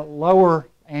 We've had a lower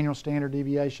annual standard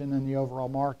deviation than the overall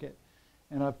market,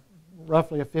 and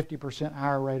roughly a 50%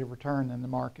 higher rate of return than the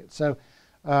market. So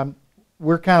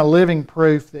we're kind of living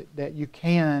proof that you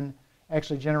can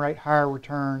actually generate higher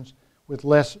returns with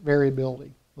less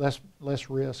variability, less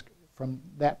risk from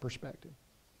that perspective.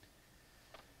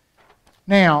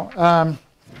 Now,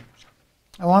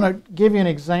 I want to give you an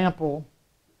example.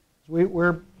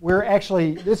 We're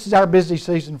actually, this is our busy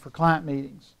season for client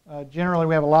meetings. Generally,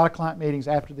 we have a lot of client meetings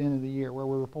after the end of the year where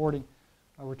we're reporting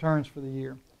returns for the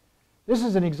year. This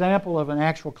is an example of an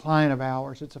actual client of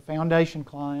ours. It's a foundation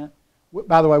client.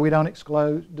 By the way, we don't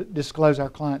disclose our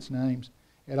clients' names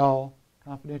at all.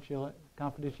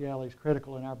 Confidentiality is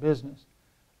critical in our business.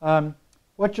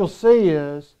 What you'll see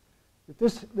is that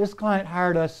this client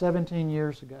hired us 17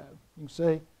 years ago. You can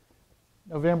see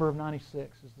November of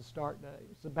 '96 is the start date.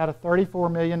 It's about a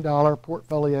 $34 million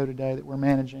portfolio today that we're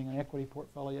managing, an equity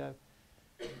portfolio.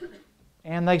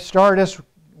 And they started us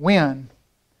when?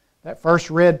 That first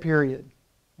red period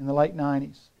in the late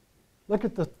 90s. Look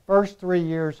at the first 3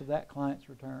 years of that client's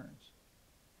returns.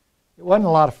 It wasn't a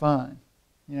lot of fun.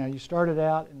 You know, you started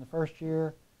out in the first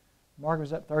year, the market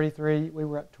was up 33, we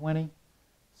were up 20.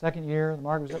 Second year, the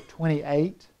market was up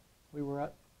 28, we were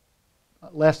up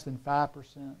less than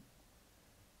 5%. And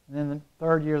then the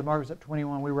third year, the market was up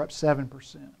 21, we were up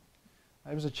 7%.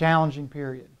 It was a challenging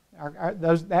period.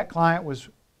 That client was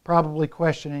probably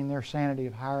questioning their sanity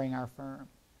of hiring our firm.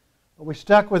 But we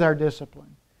stuck with our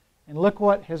discipline. And look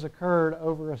what has occurred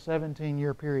over a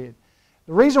 17-year period.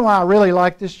 The reason why I really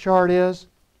like this chart is,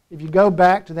 if you go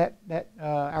back to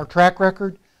our track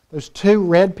record, those two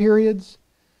red periods,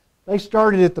 they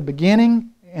started at the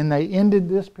beginning and they ended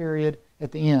this period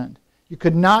at the end. You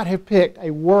could not have picked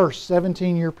a worse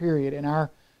 17-year period in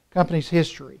our company's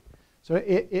history. So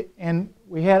and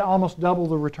we had almost double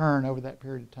the return over that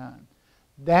period of time.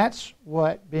 That's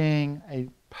what being a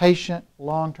patient,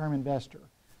 long-term investor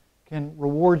can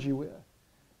reward you with.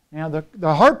 Now,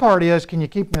 the hard part is, can you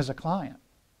keep them as a client?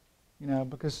 You know,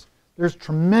 because there's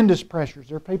tremendous pressures.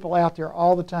 There are people out there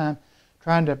all the time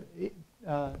trying to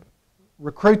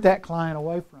recruit that client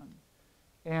away from you.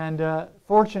 And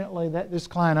fortunately, this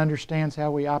client understands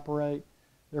how we operate.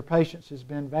 Their patience has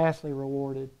been vastly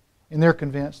rewarded, and they're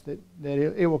convinced that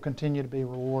it will continue to be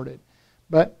rewarded.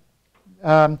 But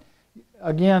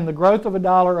again, the growth of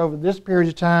 $1 over this period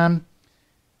of time,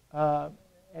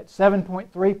 at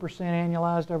 7.3%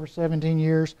 annualized over 17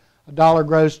 years, $1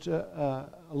 grows to a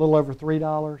little over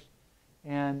 $3,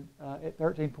 and at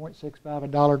 13.65,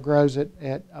 $1 grows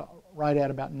right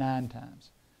at about 9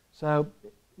 times. So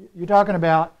you're talking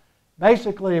about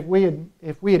basically if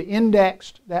we had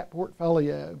indexed that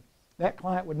portfolio, that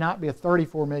client would not be a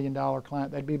 $34 million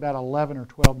client. They'd be about an $11 or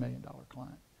 $12 million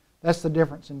client. That's the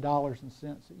difference in dollars and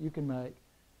cents that you can make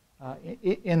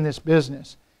in this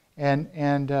business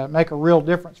and make a real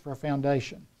difference for a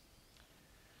foundation.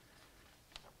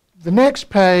 The next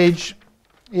page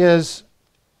is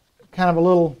kind of a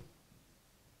little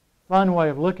fun way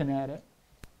of looking at it.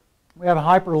 We have a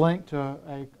hyperlink to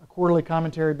a quarterly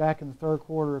commentary back in the third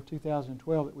quarter of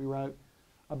 2012 that we wrote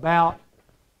about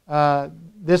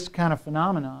this kind of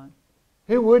phenomenon.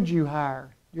 Who would you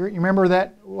hire? You remember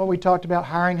that, what we talked about,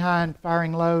 hiring high and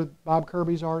firing low, Bob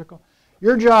Kirby's article?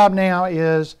 Your job now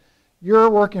is you're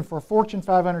working for a Fortune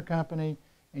 500 company,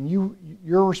 and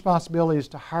your responsibility is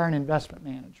to hire an investment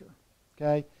manager.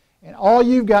 Okay? And all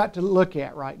you've got to look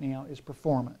at right now is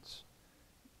performance.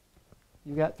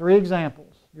 You've got 3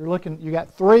 examples. You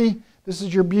got 3, this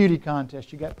is your beauty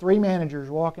contest. You got 3 managers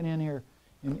walking in here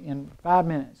in 5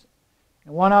 minutes.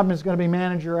 And one of them is going to be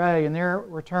manager A, and their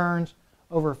returns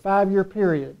over a 5-year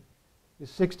period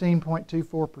is 16.24%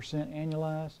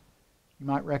 annualized. You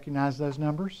might recognize those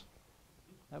numbers.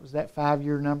 That was that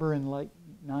 5-year number in the late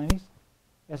 90s.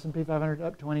 S&P 500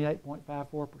 up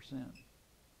 28.54%.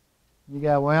 You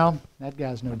go, well, that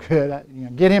guy's no good.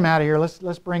 Get him out of here.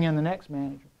 Let's bring in the next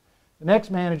manager. The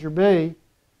next manager, B,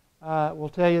 will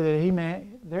tell you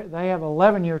that they have an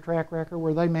 11-year track record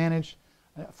where they managed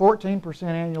a 14%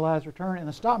 annualized return, and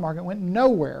the stock market went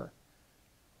nowhere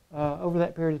over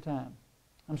that period of time.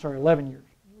 I'm sorry, 11 years.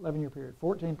 11-year period.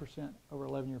 14% over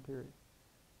 11-year period.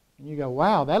 And you go,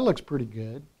 wow, that looks pretty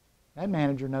good. That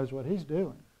manager knows what he's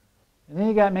doing. And then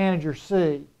you got manager C,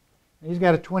 and he's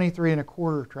got a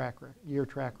 23.25 year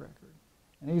track record.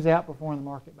 And he's outperforming the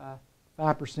market by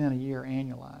 5% a year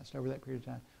annualized over that period of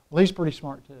time. Well, he's pretty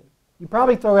smart too. You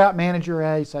probably throw out manager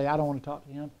A, say, I don't want to talk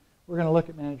to him. We're going to look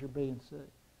at manager B and C.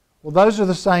 Well, those are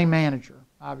the same manager,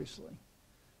 obviously.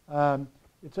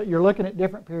 You're looking at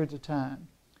different periods of time.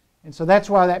 And so that's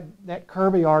why that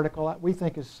Kirby article we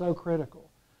think is so critical.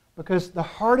 Because the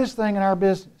hardest thing in our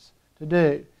business to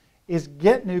do is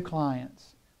get new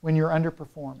clients when you're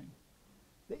underperforming.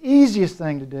 The easiest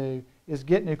thing to do is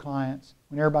get new clients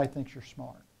when everybody thinks you're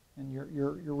smart and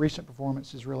your recent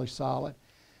performance is really solid.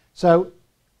 So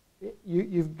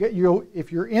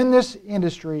if you're in this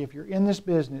industry, if you're in this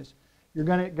business, you're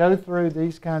going to go through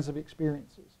these kinds of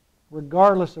experiences,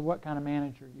 regardless of what kind of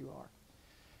manager you are.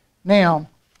 Now,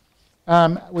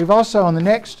 we've also, on the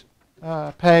next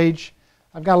page,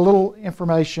 I've got a little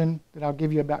information that I'll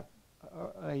give you about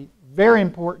a very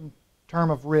important term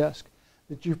of risk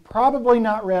that you've probably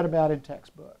not read about in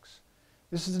textbooks.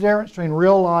 This is the difference between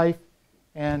real life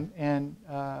and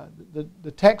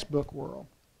the textbook world.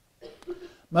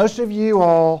 Most of you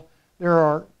all, there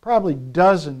are probably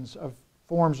dozens of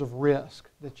forms of risk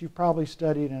that you've probably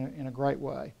studied in a great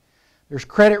way. There's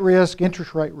credit risk,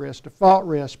 interest rate risk, default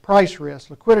risk, price risk,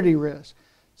 liquidity risk,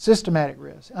 systematic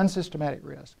risk, unsystematic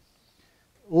risk.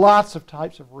 Lots of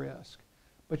types of risk.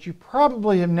 But you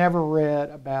probably have never read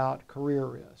about career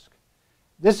risk.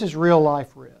 This is real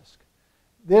life risk.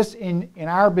 This, in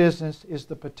our business, is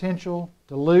the potential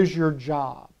to lose your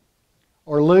job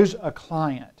or lose a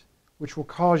client, which will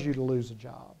cause you to lose a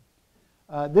job.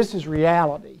 This is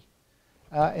reality.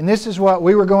 And this is what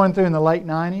we were going through in the late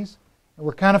 90s. And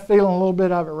we're kind of feeling a little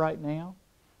bit of it right now.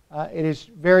 It is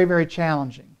very, very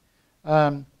challenging.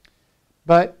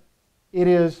 But it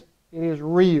is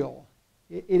real.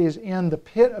 It is in the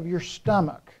pit of your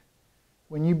stomach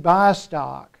when you buy a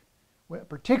stock,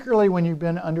 particularly when you've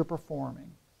been underperforming,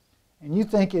 and you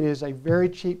think it is a very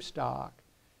cheap stock.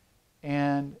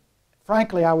 And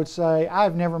frankly, I would say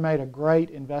I've never made a great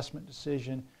investment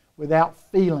decision without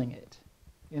feeling it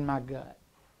in my gut.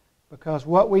 Because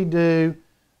what we do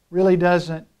really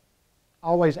doesn't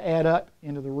always add up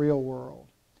into the real world.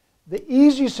 The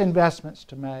easiest investments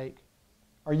to make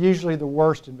are usually the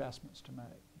worst investments to make.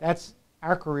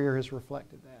 Our career has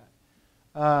reflected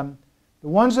that. The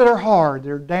ones that are hard,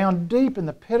 they're down deep in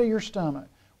the pit of your stomach,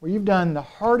 where you've done the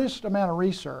hardest amount of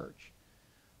research,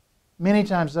 many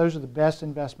times those are the best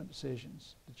investment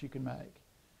decisions that you can make.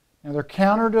 Now they're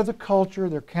counter to the culture,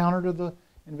 they're counter to the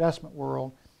investment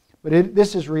world, but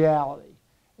this is reality.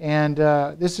 And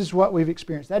this is what we've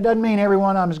experienced. That doesn't mean every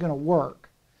one of them is going to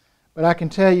work, but I can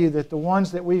tell you that the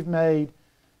ones that we've made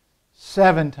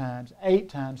 7 times, 8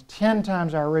 times, 10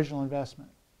 times our original investment,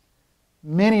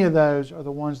 many of those are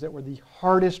the ones that were the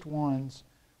hardest ones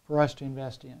for us to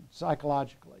invest in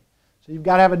psychologically. So you've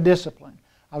got to have a discipline.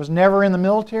 I was never in the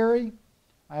military.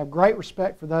 I have great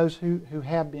respect for those who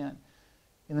have been.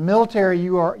 In the military,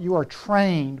 you are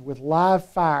trained with live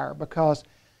fire because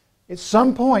at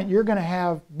some point you're going to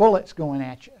have bullets going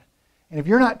at you. And if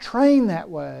you're not trained that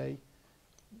way,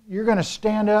 you're going to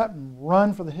stand up and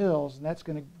run for the hills, and that's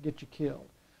going to get you killed.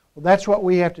 Well, that's what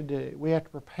we have to do. We have to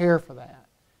prepare for that.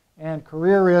 And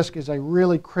career risk is a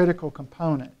really critical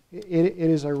component. It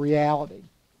is a reality.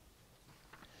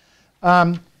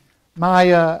 My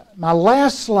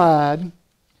last slide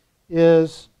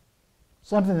is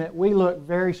something that we look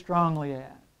very strongly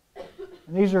at.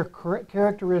 And these are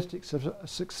characteristics of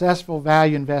successful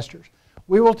value investors.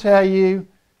 We will tell you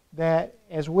that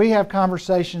as we have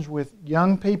conversations with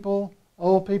young people,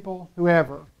 old people,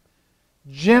 whoever,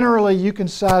 generally you can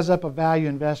size up a value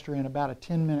investor in about a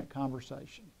 10-minute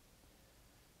conversation.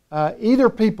 Either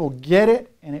people get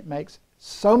it and it makes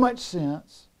so much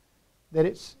sense that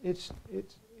it's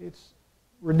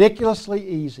ridiculously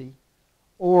easy,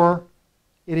 or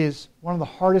it is one of the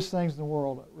hardest things in the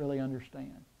world to really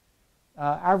understand.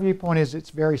 Our viewpoint is it's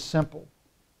very simple.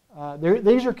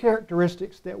 These are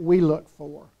characteristics that we look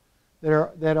for,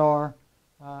 that are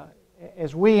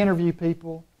as we interview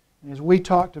people and as we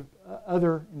talk to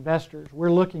other investors,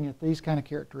 we're looking at these kind of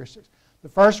characteristics. The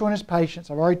first one is patience.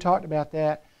 I've already talked about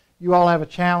that. You all have a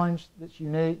challenge that's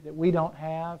unique that we don't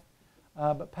have,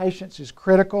 but patience is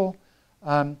critical.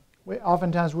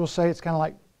 Oftentimes we'll say it's kind of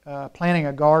like planting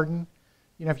a garden.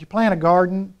 You know, if you plant a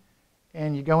garden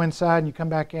and you go inside and you come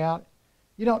back out,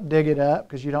 you don't dig it up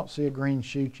because you don't see a green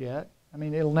shoot yet. I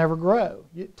mean, it'll never grow.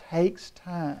 It takes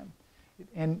time.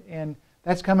 And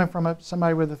that's coming from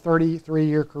somebody with a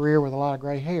 33-year career with a lot of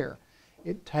gray hair.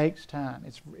 It takes time.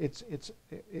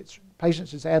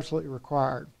 Patience is absolutely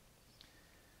required.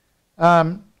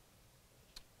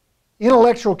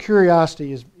 Intellectual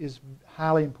curiosity is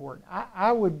highly important.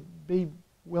 I would be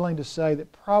willing to say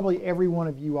that probably every one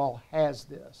of you all has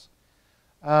this.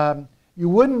 You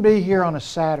wouldn't be here on a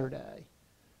Saturday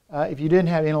if you didn't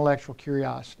have intellectual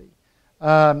curiosity.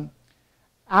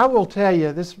 I will tell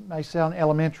you, this may sound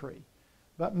elementary,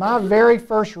 but my very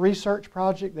first research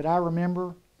project that I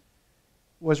remember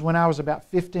was when I was about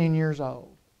 15 years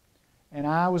old, and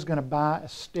I was going to buy a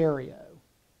stereo.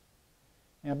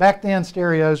 Now, back then,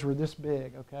 stereos were this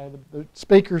big, okay? The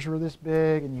speakers were this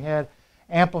big, and you had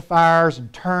amplifiers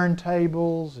and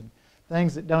turntables and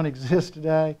things that don't exist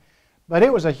today. But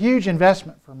it was a huge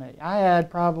investment for me. I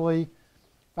had probably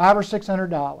 $500 or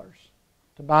 $600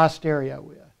 to buy a stereo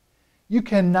with. You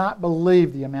cannot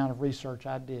believe the amount of research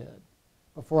I did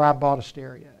before I bought a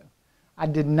stereo. I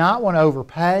did not want to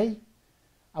overpay.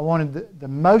 I wanted the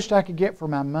most I could get for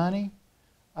my money.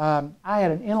 I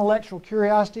had an intellectual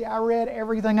curiosity. I read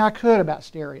everything I could about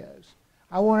stereos.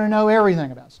 I want to know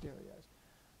everything about stereos.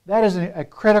 That is a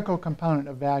critical component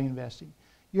of value investing.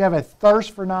 You have a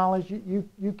thirst for knowledge.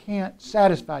 You can't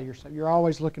satisfy yourself. You're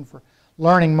always looking for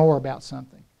learning more about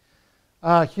something.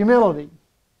 Humility.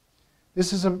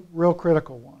 This is a real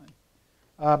critical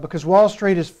one because Wall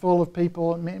Street is full of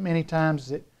people many times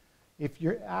that if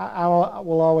you're, I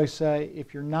will always say,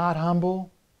 if you're not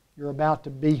humble, you're about to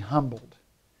be humbled.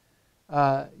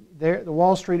 The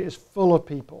Wall Street is full of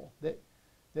people that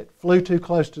flew too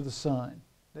close to the sun,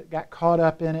 that got caught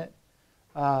up in it,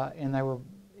 and they were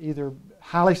either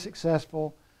highly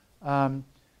successful.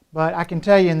 But I can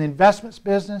tell you in the investments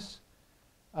business,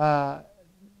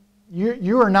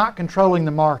 you are not controlling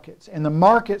the markets, and the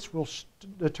markets will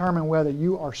determine whether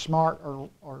you are smart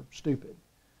or stupid.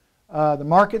 The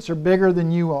markets are bigger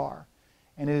than you are,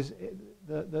 and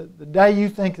the day you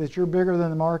think that you're bigger than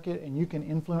the market and you can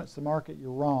influence the market,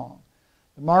 you're wrong.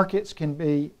 The markets can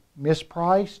be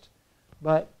mispriced,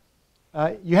 but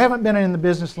you haven't been in the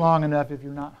business long enough if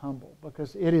you're not humble,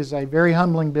 because it is a very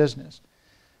humbling business.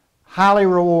 Highly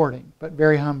rewarding, but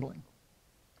very humbling.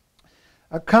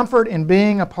 A comfort in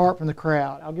being apart from the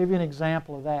crowd. I'll give you an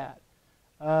example of that.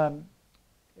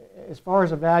 As far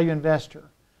as a value investor,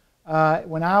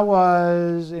 when I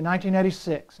was in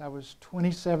 1986, I was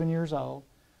 27 years old.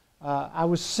 I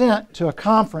was sent to a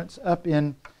conference up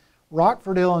in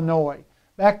Rockford, Illinois.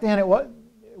 Back then it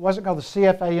wasn't called the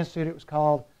CFA Institute, it was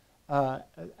called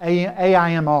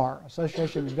AIMR,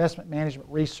 Association of Investment Management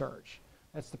Research.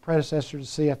 That's the predecessor to the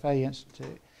CFA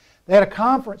Institute. They had a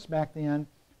conference back then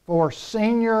for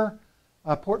senior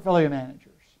portfolio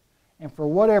managers. And for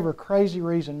whatever crazy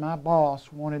reason, my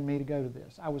boss wanted me to go to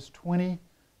this. I was 27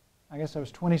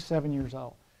 years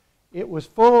old. It was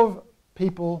full of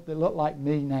people that looked like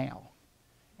me now.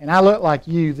 And I looked like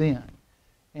you then.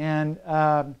 And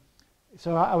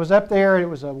so I was up there. It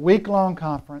was a week-long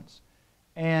conference.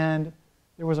 And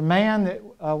there was a man that,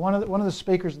 one of the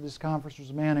speakers of this conference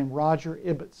was a man named Roger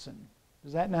Ibbotson.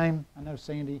 Does that name? I know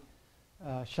Sandy,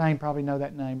 Shane probably know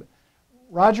that name. But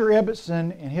Roger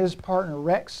Ibbotson and his partner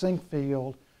Rex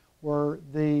Sinkfield were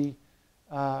the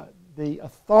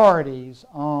authorities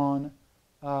on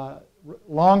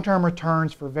long-term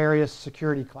returns for various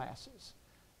security classes.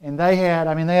 And they had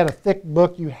a thick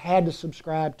book you had to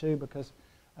subscribe to because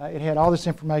it had all this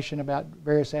information about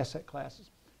various asset classes.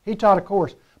 He taught a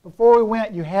course. Before we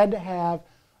went, you had to have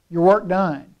your work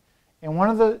done. And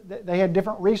they had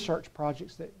different research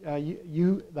projects that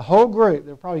the whole group,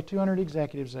 there were probably 200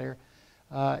 executives there,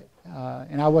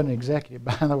 and I wasn't an executive,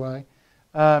 by the way,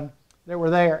 that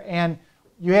were there. And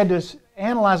you had to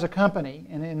analyze a company,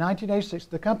 and in 1986,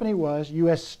 the company was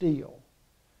U.S. Steel.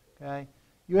 Okay,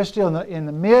 U.S. Steel in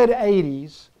the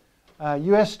mid-'80s,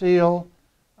 U.S. Steel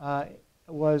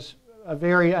was a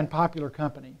very unpopular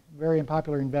company, very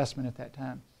unpopular investment at that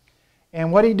time.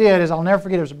 And what he did is, I'll never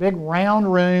forget, it was a big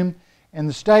round room, and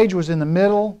the stage was in the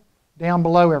middle, down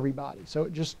below everybody. So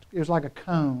it was like a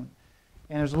cone,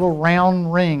 and there was a little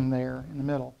round ring there in the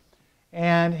middle.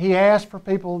 And he asked for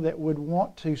people that would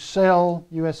want to sell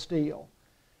U.S. Steel,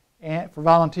 and for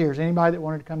volunteers, anybody that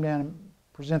wanted to come down and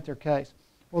present their case.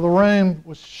 Well, the room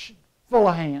was full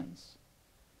of hands.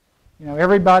 You know,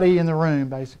 everybody in the room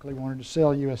basically wanted to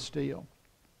sell U.S. Steel.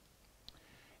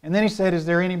 And then he said, is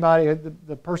there anybody,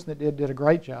 the person that did a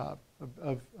great job,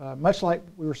 of much like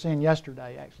we were seeing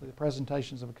yesterday, actually, the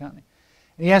presentations of a company.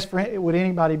 And he asked, would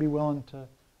anybody be willing to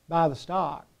buy the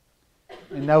stock?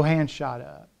 And no hand shot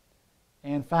up.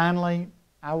 And finally,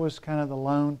 I was kind of the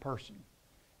lone person.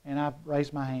 And I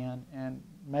raised my hand and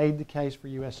made the case for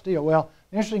U.S. Steel. Well,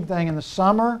 the interesting thing, in the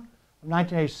summer of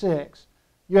 1986,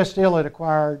 U.S. Steel had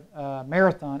acquired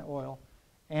Marathon Oil,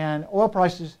 and oil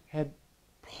prices had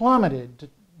plummeted to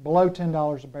below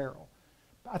 $10 a barrel.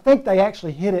 I think they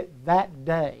actually hit it that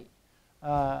day,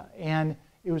 and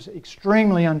it was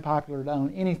extremely unpopular to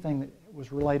own anything that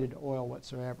was related to oil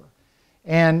whatsoever.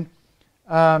 And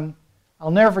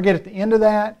I'll never forget, at the end of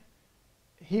that,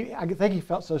 I think he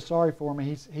felt so sorry for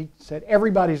me. He said,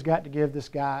 everybody's got to give this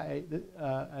guy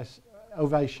an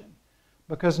ovation,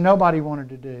 because nobody wanted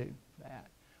to do that.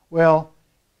 Well,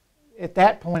 at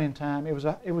that point in time, it was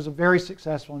a very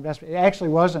successful investment. It actually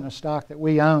wasn't a stock that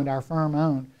we owned, our firm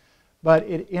owned, but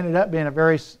it ended up being a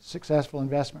very successful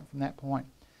investment from that point.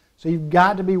 So you've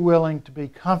got to be willing to be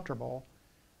comfortable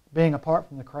being apart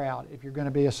from the crowd if you're going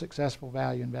to be a successful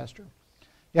value investor.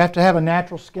 You have to have a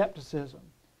natural skepticism,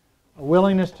 a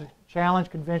willingness to challenge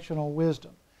conventional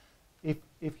wisdom.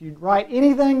 If you write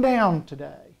anything down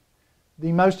today,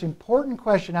 the most important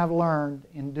question I've learned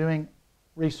in doing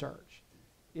research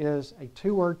is a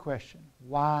two-word question: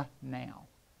 why now?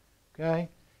 Okay?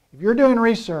 If you're doing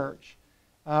research,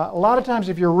 a lot of times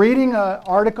if you're reading an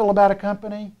article about a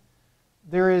company,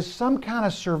 there is some kind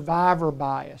of survivor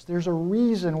bias. There's a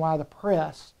reason why the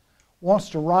press wants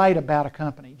to write about a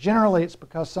company. Generally, it's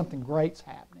because something great's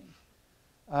happening.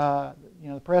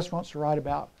 The press wants to write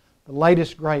about the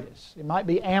latest, greatest. It might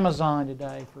be Amazon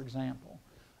today, for example,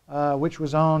 which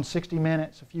was on 60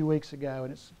 Minutes a few weeks ago,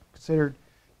 and it's considered,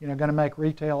 going to make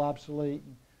retail obsolete.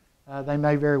 They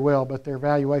may very well, but their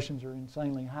valuations are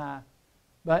insanely high.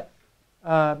 But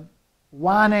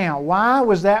why now? Why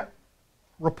was that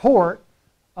report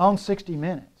on 60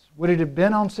 Minutes? Would it have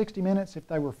been on 60 Minutes if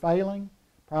they were failing?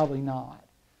 Probably not.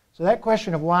 So that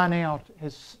question of why now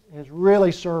has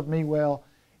really served me well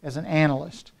as an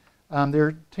analyst.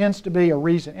 There tends to be a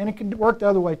reason, and it can work the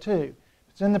other way too.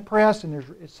 If it's in the press and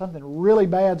there's something really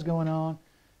bad's going on,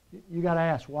 you got to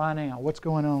ask, why now? What's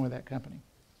going on with that company?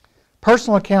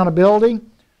 Personal accountability.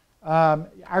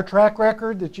 Our track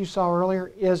record that you saw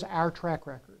earlier is our track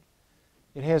record.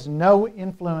 It has no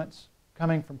influence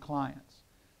coming from clients.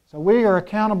 So we are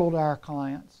accountable to our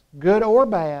clients, good or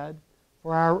bad,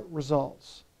 for our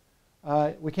results.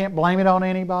 We can't blame it on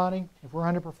anybody if we're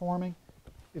underperforming.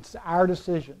 It's our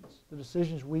decisions, the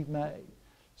decisions we've made.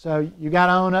 So you got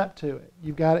to own up to it.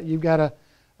 You've got to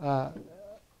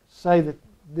say that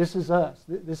this is us.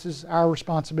 This is our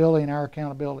responsibility and our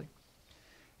accountability.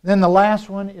 Then the last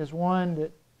one is one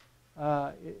that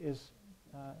is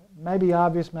maybe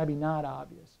obvious, maybe not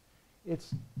obvious.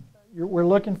 We're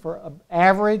looking for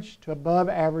average to above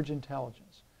average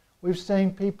intelligence. We've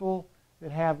seen people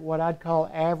that have what I'd call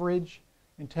average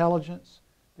intelligence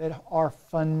that are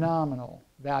phenomenal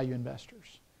value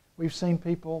investors. We've seen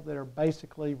people that are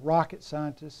basically rocket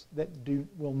scientists that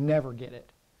will never get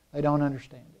it. They don't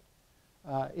understand it.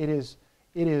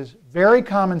 It is very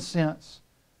common sense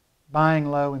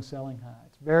buying low and selling high.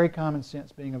 It's very common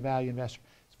sense being a value investor.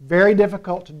 It's very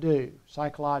difficult to do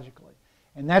psychologically.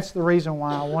 And that's the reason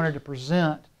why I wanted to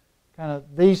present kind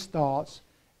of these thoughts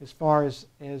as far as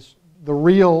the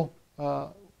real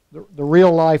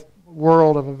life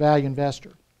world of a value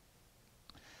investor.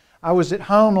 I was at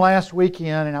home last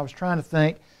weekend and I was trying to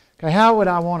think, okay, how would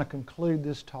I want to conclude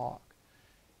this talk?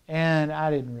 And I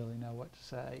didn't really know what to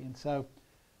say. And so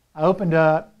I opened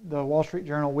up the Wall Street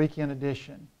Journal Weekend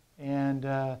Edition, and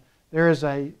there is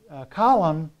a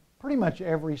column pretty much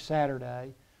every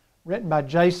Saturday written by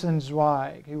Jason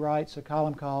Zweig. He writes a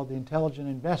column called The Intelligent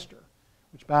Investor,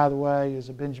 which, by the way, is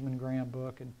a Benjamin Graham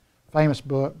book and famous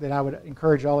book that I would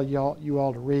encourage all of you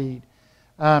all to read.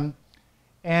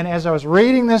 And as I was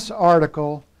reading this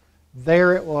article,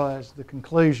 there it was, the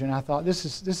conclusion. I thought, this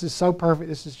is so perfect.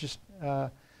 This is just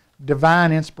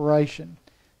divine inspiration.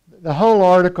 The whole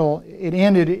article, it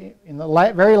ended in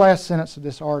the very last sentence of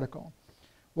this article,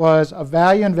 was a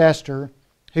value investor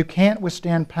who can't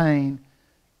withstand pain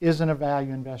isn't a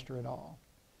value investor at all.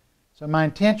 So my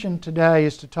intention today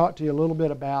is to talk to you a little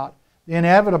bit about the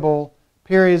inevitable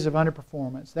periods of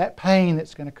underperformance, that pain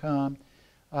that's going to come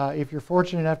if you're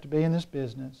fortunate enough to be in this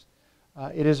business.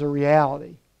 It is a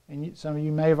reality, and some of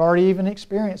you may have already even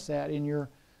experienced that in your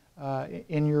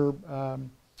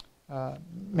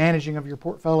managing of your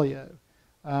portfolio.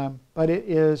 But it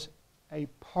is a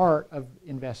part of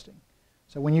investing.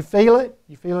 So when you feel it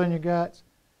in your guts.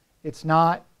 It's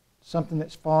not something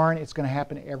that's foreign. It's going to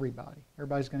happen to everybody.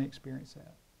 Everybody's going to experience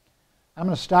that. I'm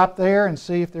going to stop there and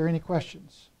see if there are any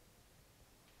questions.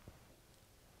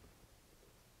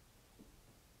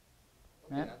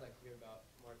 One thing I'd like to hear about,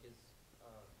 Mark, is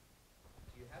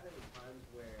do you have any times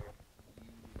where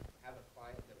you have a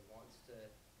client that wants to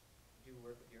do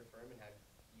work with your firm and have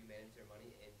you manage their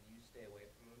money and you stay away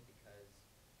from them because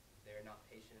they're not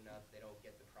patient enough, they don't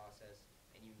get the process,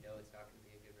 and you know it's not going to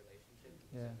be a good relationship?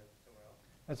 Yeah. Send them somewhere else?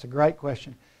 That's a great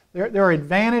question. There are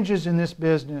advantages in this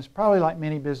business, probably like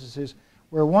many businesses,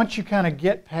 where once you kind of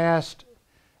get past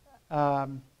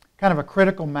kind of a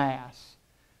critical mass,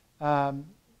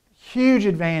 huge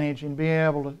advantage in being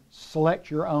able to select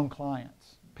your own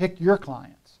clients, pick your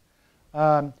clients.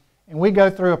 And we go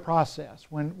through a process.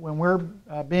 When we're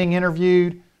being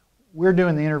interviewed, we're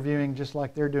doing the interviewing just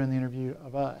like they're doing the interview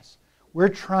of us. We're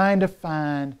trying to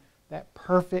find that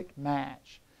perfect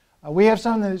match. We have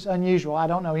something that's unusual. I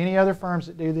don't know any other firms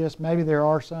that do this. Maybe there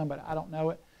are some, but I don't know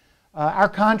it. Our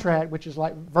contract, which is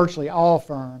like virtually all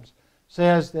firms,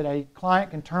 says that a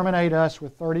client can terminate us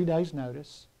with 30 days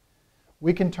notice.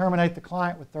 We can terminate the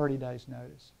client with 30 days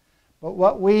notice. But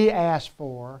what we ask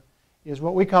for is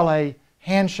what we call a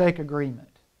handshake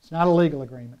agreement. It's not a legal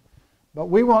agreement. But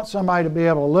we want somebody to be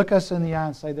able to look us in the eye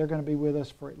and say they're going to be with us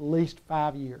for at least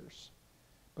 5 years.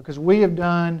 Because we have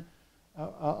done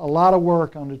a lot of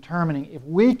work on determining if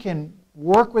we can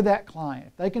work with that client,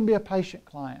 if they can be a patient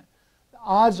client, the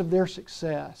odds of their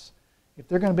success, if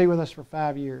they're going to be with us for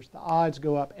 5 years, the odds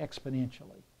go up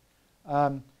exponentially.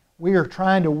 We are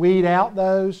trying to weed out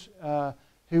those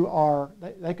who are,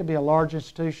 they could be a large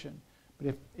institution,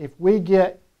 but if we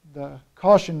get the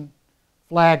caution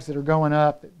flags that are going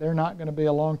up, that they're not going to be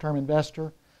a long-term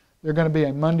investor, they're going to be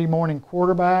a Monday morning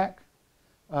quarterback,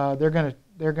 they're going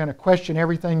to question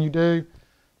everything you do,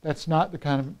 that's not the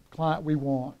kind of client we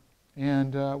want.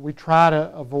 And we try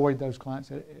to avoid those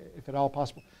clients if at all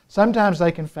possible. Sometimes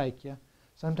they can fake you.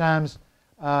 Sometimes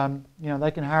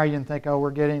they can hire you and think, oh,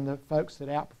 we're getting the folks that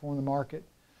outperform the market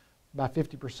by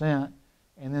 50%.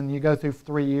 And then you go through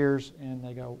 3 years and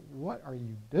they go, what are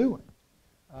you doing?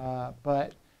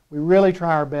 But we really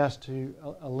try our best to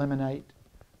eliminate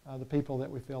the people that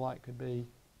we feel like could be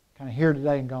kind of here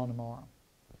today and gone tomorrow.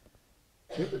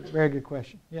 Very good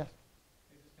question. Yes?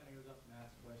 It just kind of goes off the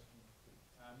last question.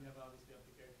 You have obviously up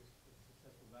the characteristics of a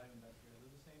successful value investor. Are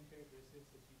those the same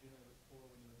characteristics that you generally look for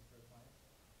when you look for a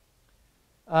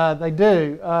client? They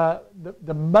do.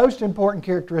 The most important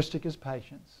characteristic is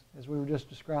patience, as we were just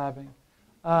describing.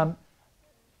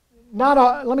 Not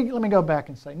all, let me go back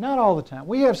and say, not all the time.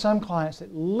 We have some clients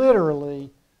that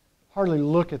literally hardly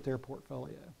look at their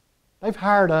portfolio. They've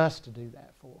hired us to do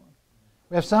that for them.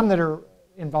 We have some that are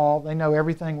involved. They know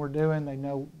everything we're doing. They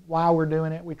know why we're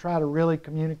doing it. We try to really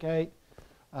communicate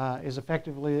as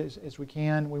effectively as we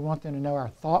can. We want them to know our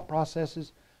thought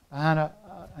processes behind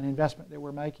an investment that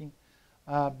we're making.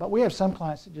 But we have some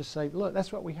clients that just say, look,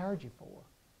 that's what we hired you for.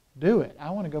 Do it. I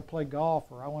want to go play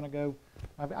golf, or I want to go,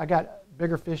 I got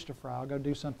bigger fish to fry. I'll go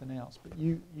do something else. But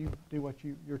you do what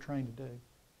you're trained to do.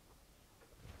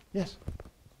 Yes?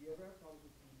 Do you ever have problems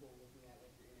with people looking at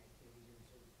like your inactivity in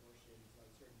certain portions,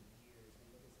 like certain years, and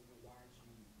look and say, well, why aren't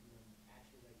you,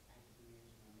 actually like actively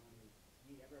managing my money?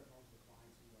 Do you ever have problems with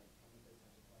clients who like come with those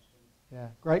types of questions?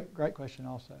 Yeah, great question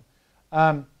also.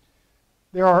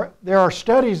 There are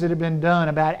studies that have been done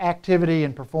about activity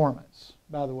and performance,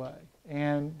 by the way.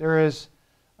 And there is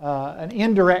an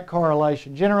indirect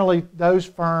correlation. Generally, those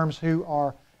firms who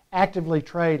are actively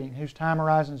trading, whose time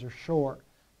horizons are short,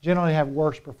 generally have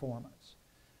worse performance.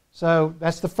 So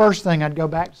that's the first thing I'd go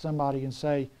back to somebody and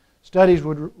say, studies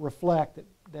would reflect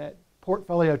that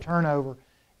portfolio turnover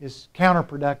is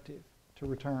counterproductive to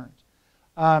returns.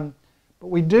 But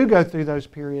we do go through those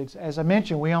periods. As I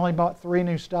mentioned, we only bought 3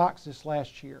 new stocks this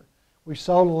last year. We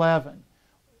sold 11.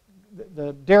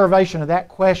 The derivation of that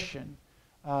question,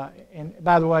 and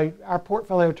by the way, our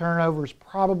portfolio turnover is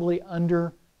probably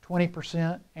under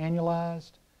 20%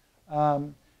 annualized.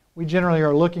 We generally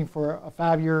are looking for a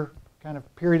 5-year kind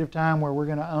of period of time where we're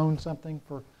going to own something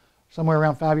for somewhere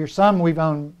around 5 years. Some we've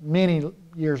owned many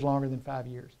years longer than 5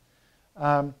 years.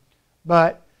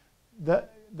 But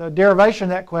the derivation of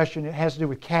that question, it has to do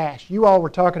with cash. You all were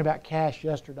talking about cash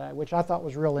yesterday, which I thought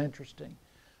was real interesting.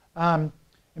 And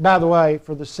by the way,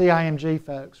 for the CIMG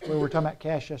folks, we were talking about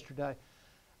cash yesterday,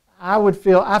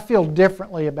 I feel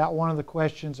differently about one of the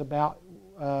questions about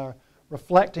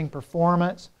reflecting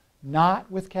performance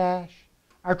not with cash.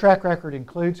 Our track record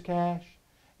includes cash.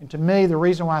 And to me, the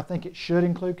reason why I think it should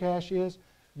include cash is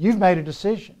you've made a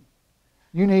decision.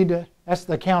 You need to, that's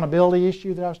the accountability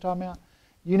issue that I was talking about.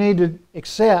 You need to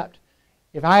accept,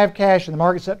 if I have cash and the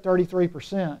market's up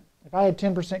 33%, if I had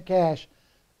 10% cash,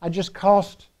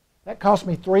 that cost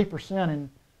me 3% in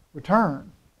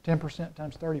return, 10%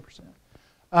 times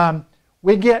 30%.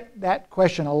 We get that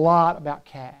question a lot about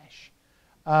cash.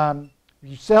 If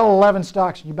you sell 11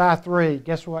 stocks and you buy 3,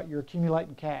 guess what? You're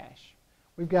accumulating cash.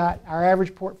 We've got, our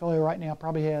average portfolio right now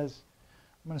probably has,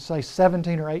 I'm going to say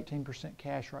 17 or 18%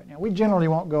 cash right now. We generally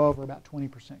won't go over about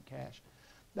 20% cash.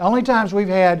 The only times we've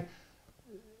had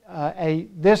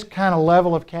this kind of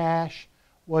level of cash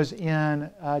was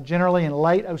generally in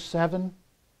late 07,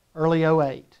 early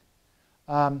 08.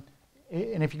 And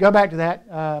if you go back to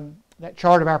that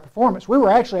chart of our performance, we were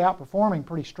actually outperforming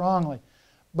pretty strongly.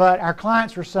 But our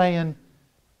clients were saying,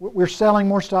 we're selling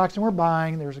more stocks than we're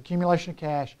buying, there's accumulation of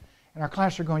cash. And our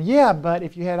clients are going, yeah, but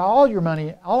if you had all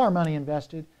our money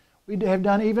invested, we'd have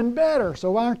done even better.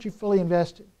 So why aren't you fully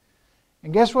invested?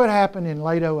 And guess what happened in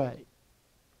late '08?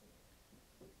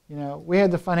 You know, we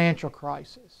had the financial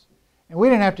crisis. And we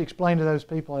didn't have to explain to those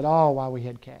people at all why we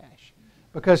had cash.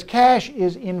 Because cash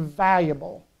is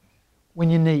invaluable when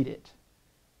you need it.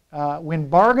 When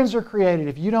bargains are created,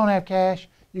 if you don't have cash,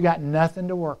 you got nothing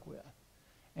to work with.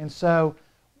 And so,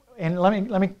 and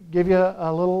let me give you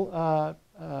a little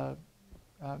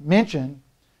mention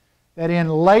that in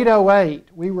late '08,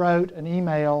 we wrote an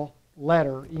email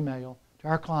to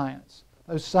our clients.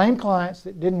 Those same clients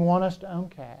that didn't want us to own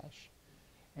cash.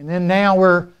 And then now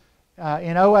we're,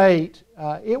 in '08,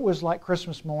 it was like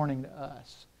Christmas morning to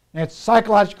us. And it's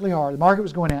psychologically hard. The market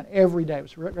was going down every day. It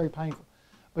was very painful.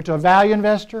 But to a value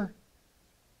investor,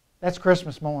 that's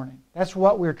Christmas morning. That's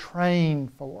what we're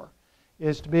trained for,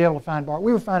 is to be able to find bargains.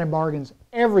 We were finding bargains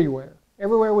everywhere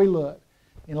we looked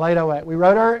in late '08. We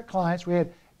wrote our clients, we had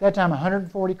at that time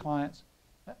 140 clients,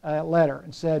 a letter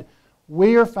and said,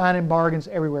 we are finding bargains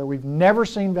everywhere. We've never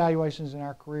seen valuations in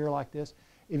our career like this.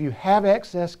 If you have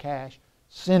excess cash,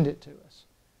 send it to us.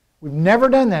 We've never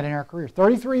done that in our career.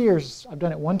 33 years, I've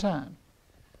done it one time.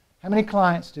 How many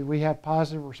clients did we have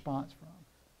positive response from?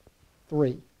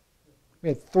 3. We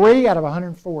had 3 out of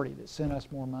 140 that sent us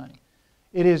more money.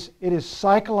 It is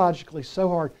psychologically so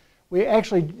hard. We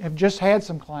actually have just had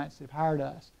some clients that have hired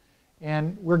us,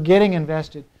 and we're getting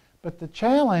invested. But the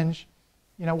challenge,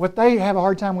 you know, what they have a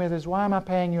hard time with is, why am I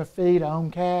paying you a fee to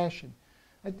own cash?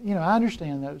 And, you know, I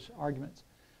understand those arguments.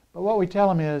 But what we tell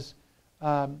them is,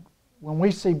 when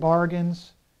we see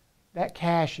bargains, that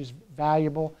cash is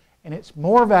valuable, and it's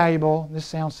more valuable, this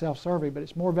sounds self-serving, but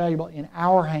it's more valuable in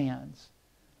our hands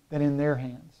than in their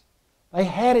hands. They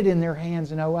had it in their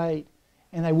hands in '08,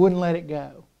 and they wouldn't let it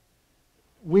go.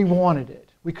 We wanted it.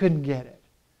 We couldn't get it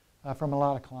from a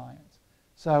lot of clients.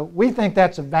 So we think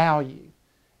that's a value.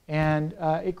 And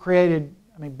it created,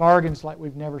 bargains like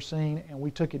we've never seen, and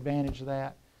we took advantage of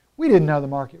that. We didn't know the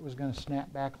market was going to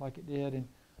snap back like it did in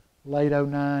late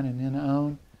 '09 and then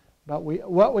on. But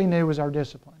what we knew was our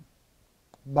discipline.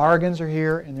 Bargains are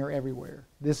here and they're everywhere.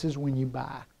 This is when you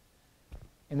buy.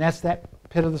 And that's that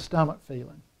pit of the stomach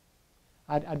feeling.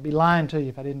 I'd be lying to you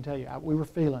if I didn't tell you. We were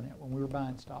feeling it when we were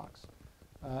buying stocks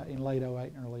in late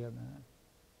 '08 and early '09.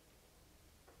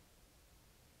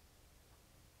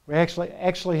 We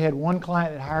actually had one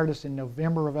client that hired us in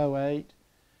November of '08,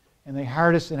 and they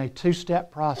hired us in a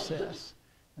 2-step process.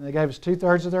 And they gave us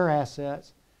 2/3 of their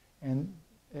assets, and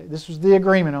this was the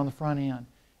agreement on the front end.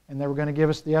 And they were going to give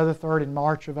us the other third in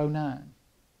March of '09.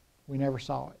 We never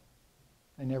saw it.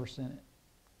 They never sent it.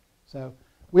 So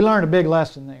we learned a big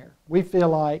lesson there. We feel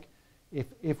like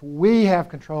if we have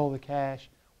control of the cash,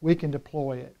 we can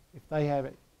deploy it. If they have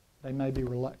it, they may be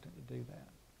reluctant to do that.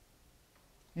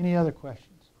 Any other questions?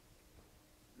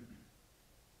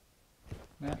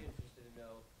 Matt? I'd be interested to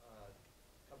know a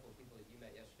couple of people that you met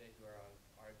yesterday who are on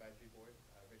our advisory board.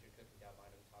 Richard Cook and Dow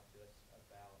Bynum talked to us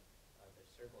about their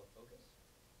circle of focus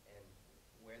and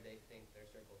where they think their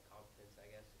circle of competence, I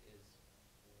guess, is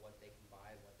what they can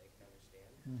buy and what they can understand.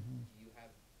 Mm-hmm. Do you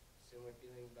have similar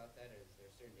feelings about that, or is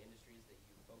there certain industries that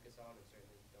you focus on and certain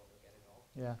that you don't look at at all?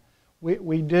 Yeah.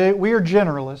 We do. We are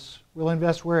generalists. We'll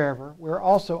invest wherever. We're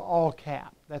also all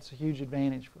cap. That's a huge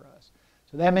advantage for us.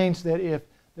 So that means that if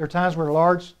there are times where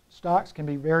large stocks can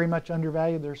be very much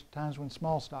undervalued, there's times when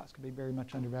small stocks can be very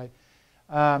much undervalued.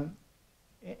 And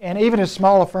even as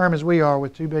small a firm as we are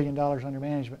with $2 billion under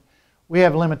management, we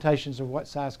have limitations of what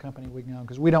size company we can own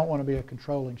because we don't want to be a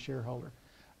controlling shareholder.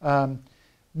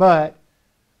 But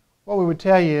what we would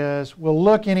tell you is we'll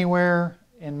look anywhere,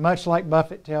 and much like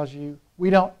Buffett tells you, we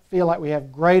don't feel like we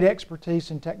have great expertise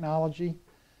in technology.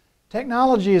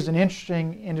 Technology is an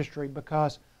interesting industry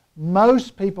because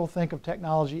most people think of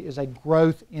technology as a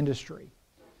growth industry.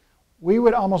 We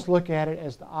would almost look at it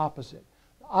as the opposite.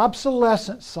 The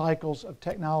obsolescence cycles of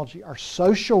technology are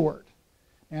so short.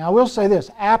 Now, I will say this.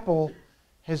 Apple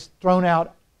has thrown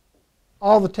out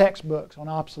all the textbooks on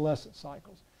obsolescence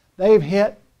cycles. They've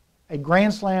hit a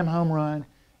grand slam home run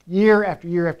year after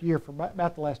year after year for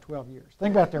about the last 12 years.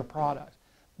 Think about their products.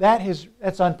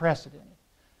 That's unprecedented.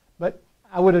 But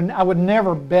I would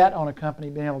never bet on a company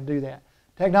being able to do that.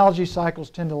 Technology cycles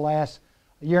tend to last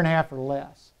a year and a half or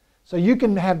less. So you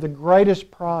can have the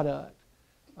greatest product,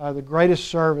 the greatest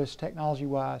service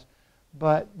technology-wise,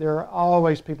 but there are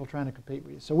always people trying to compete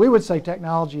with you. So we would say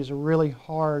technology is a really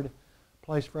hard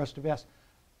place for us to invest.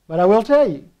 But I will tell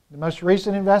you, the most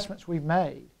recent investments we've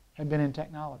made have been in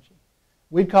technology.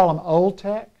 We'd call them old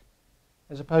tech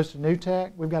as opposed to new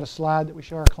tech. We've got a slide that we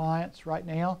show our clients right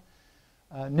now.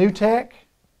 New tech,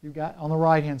 you've got on the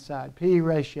right-hand side, PE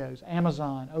ratios,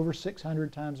 Amazon, over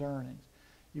 600 times earnings.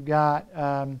 You've got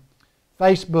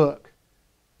Facebook,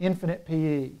 infinite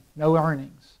PE, no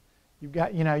earnings. You've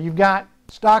got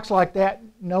stocks like that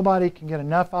nobody can get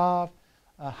enough of.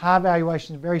 High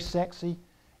valuation is very sexy.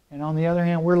 And on the other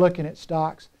hand, we're looking at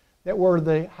stocks that were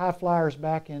the high flyers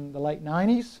back in the late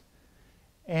 90s.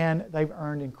 And they've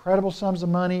earned incredible sums of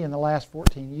money in the last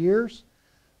 14 years.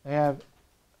 They have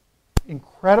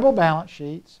incredible balance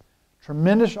sheets,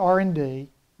 tremendous R&D,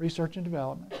 research and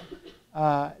development.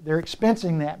 They're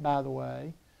expensing that, by the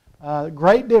way.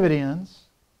 Great dividends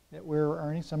that we're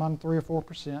earning, some of them 3 or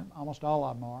 4%, almost all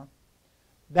of them are.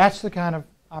 That's the kind of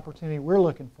opportunity we're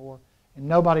looking for, and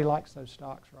nobody likes those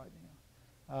stocks right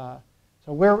now.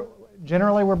 So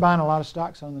generally we're buying a lot of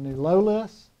stocks on the new low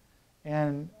list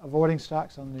and avoiding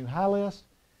stocks on the new high list.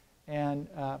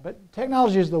 But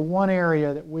technology is the one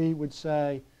area that we would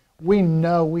say we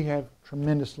know we have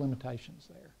tremendous limitations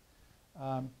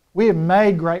there. We have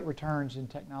made great returns in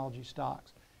technology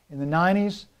stocks. In the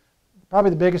 90s,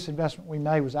 probably the biggest investment we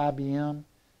made was IBM.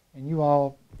 And you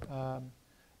all,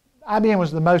 IBM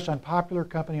was the most unpopular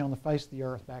company on the face of the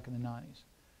earth back in the 90s.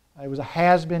 It was a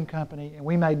has-been company, and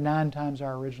we made 9 times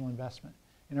our original investment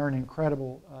and earned an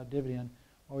incredible dividend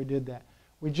while we did that.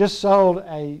 We just sold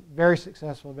a very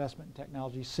successful investment in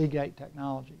technology, Seagate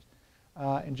Technologies,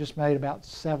 and just made about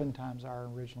 7 times our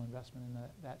original investment in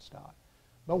that stock.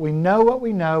 But we know what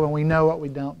we know, and we know what we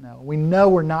don't know. We know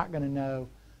we're not going to know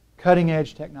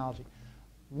cutting-edge technology.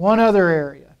 One other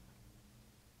area,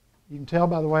 you can tell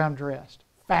by the way I'm dressed,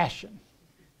 fashion.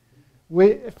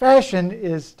 Fashion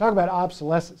is, talk about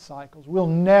obsolescence cycles.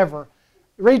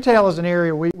 Retail is an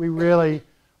area we really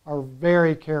are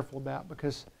very careful about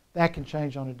because that can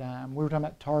change on a dime. We were talking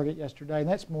about Target yesterday, and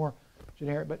that's more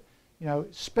generic. But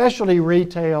specialty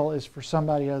retail is for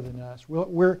somebody other than us.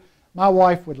 My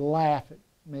wife would laugh at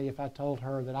me if I told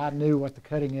her that I knew what the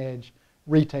cutting edge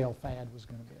retail fad was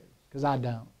going to be, because I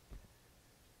don't.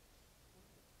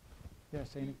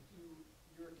 Yes, Andy?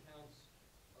 Your accounts,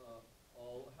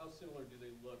 how similar do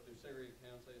they look? They're segregated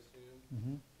accounts, I assume.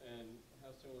 Mm-hmm. And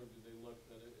how similar do they look?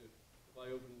 That if I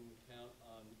open an account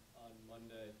on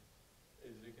Monday,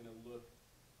 is it going to look,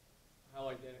 how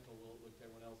identical will it look to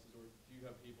everyone else's? Or do you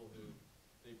have people who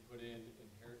they put in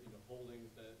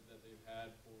holdings that they've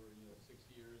had for 6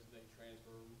 years, and they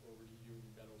transfer over to you, and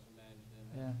you've got to also manage them?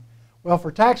 Yeah. Well,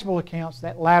 for taxable accounts,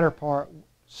 that latter part,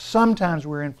 sometimes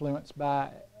we're influenced by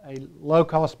a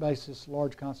low-cost basis,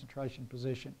 large concentration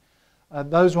position.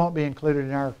 Those won't be included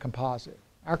in our composite.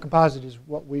 Our composite is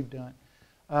what we've done.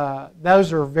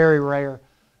 Those are very rare.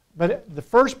 But the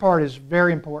first part is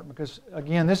very important because,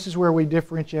 again, this is where we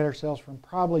differentiate ourselves from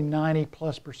probably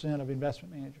 90+% of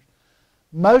investment managers.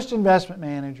 Most investment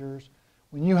managers,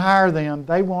 when you hire them,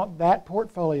 they want that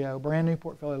portfolio, brand new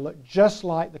portfolio, to look just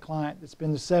like the client that's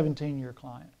been the 17-year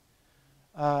client.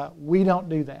 We don't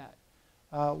do that.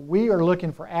 We are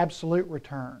looking for absolute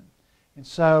return. And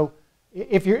so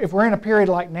if we're in a period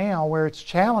like now where it's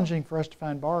challenging for us to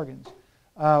find bargains,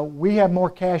 we have more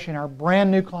cash in our brand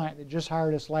new client that just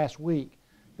hired us last week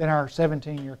than our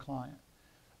 17-year client.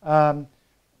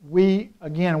 We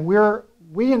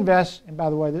invest, and by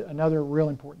the way, another real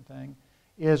important thing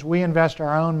is we invest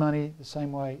our own money the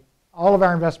same way. All of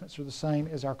our investments are the same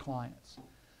as our clients.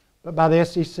 But by the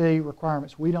SEC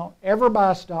requirements, we don't ever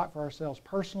buy a stock for ourselves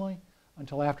personally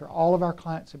until after all of our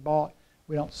clients have bought.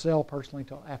 We don't sell personally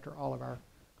until after all of our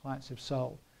clients have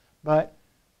sold. But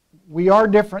we are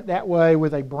different that way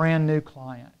with a brand new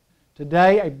client.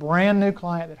 Today, a brand new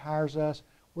client that hires us,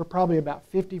 we're probably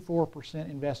about 54%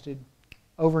 invested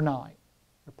overnight.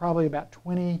 We're probably about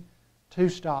 22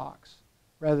 stocks,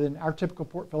 rather than our typical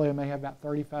portfolio may have about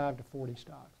 35 to 40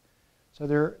 stocks. So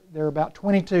there are about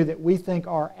 22 that we think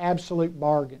are absolute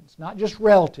bargains, not just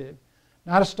relative,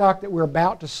 not a stock that we're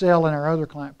about to sell in our other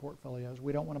client portfolios.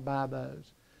 We don't want to buy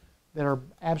those. That are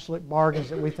absolute bargains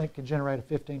that we think can generate a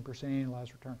 15%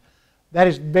 annualized return. That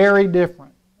is very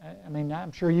different. I mean,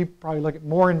 I'm sure you probably look at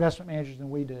more investment managers than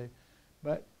we do,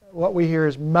 but what we hear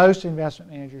is most investment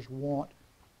managers want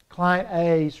client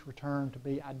A's return to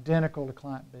be identical to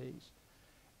client B's.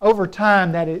 Over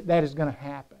time, that is going to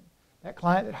happen. That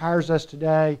client that hires us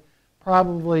today,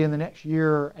 probably in the next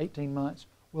year or 18 months,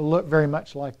 will look very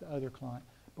much like the other client.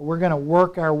 But we're going to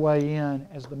work our way in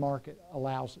as the market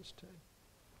allows us to.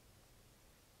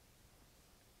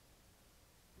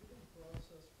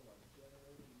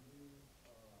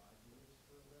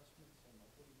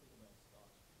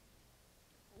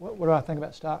 What do I think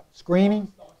about stock? Screening?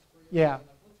 Stock screening. Yeah. And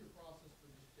what's your process for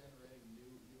just generating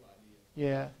new ideas?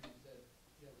 Yeah. You said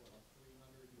you have like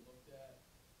 300 you looked at,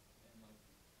 and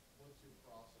what's your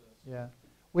process? Yeah.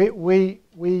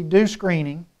 We do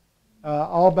screening,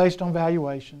 all based on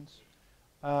valuations.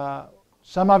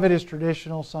 Some of it is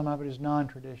traditional, some of it is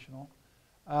non-traditional.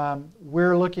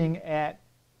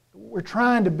 We're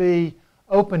trying to be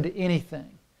open to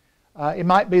anything. It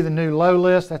might be the new low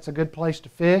list. That's a good place to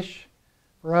fish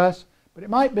for us. But it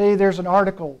might be there's an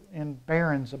article in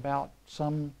Barron's about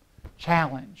some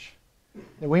challenge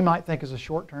that we might think is a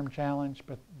short-term challenge,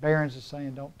 but Barron's is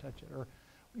saying don't touch it, or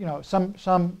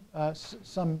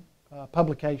some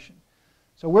publication.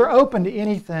 So we're open to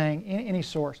anything, any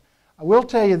source. I will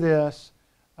tell you this: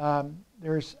 I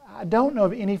don't know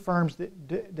of any firms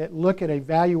that look at a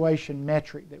valuation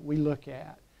metric that we look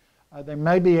at. They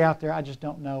may be out there. I just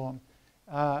don't know them.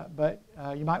 But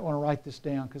you might want to write this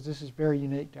down because this is very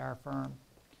unique to our firm.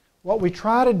 What we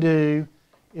try to do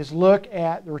is look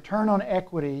at the return on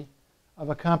equity of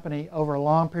a company over a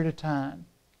long period of time.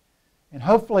 And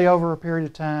hopefully over a period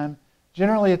of time,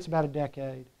 generally it's about a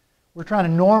decade, we're trying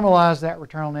to normalize that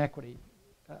return on equity.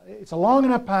 It's a long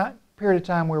enough period of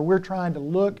time where we're trying to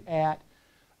look at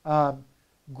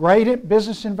great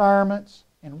business environments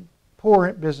and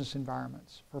poor business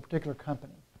environments for a particular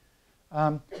company.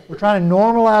 We're trying to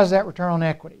normalize that return on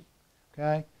equity,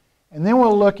 okay? And then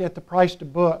we'll look at the price to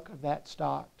book of that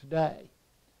stock today.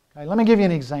 Okay, let me give you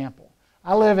an example.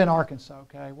 I live in Arkansas,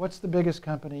 okay? What's the biggest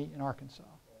company in Arkansas?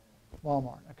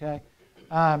 Walmart, okay?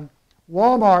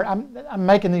 Walmart, I'm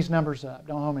making these numbers up.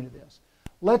 Don't hold me to this.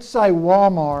 Let's say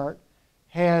Walmart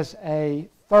has a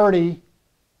 30,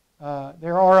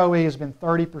 their ROE has been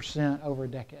 30% over a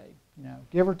decade.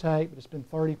 Give or take, but it's been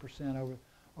 30%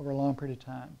 over a long period of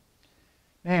time.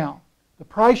 Now, the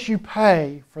price you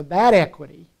pay for that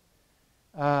equity,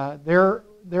 their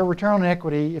return on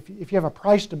equity, if you have a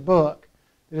price to book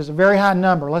that is a very high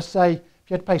number, let's say if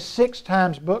you have to pay 6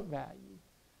 times book value,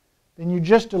 then you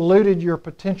just diluted your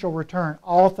potential return,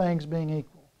 all things being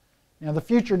equal. Now, the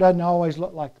future doesn't always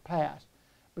look like the past,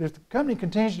 but if the company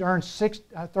continues to earn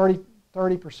 30%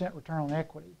 return on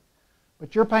equity,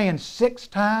 but you're paying 6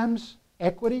 times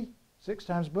equity, 6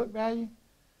 times book value,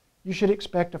 you should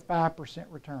expect a 5%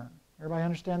 return. Everybody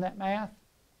understand that math?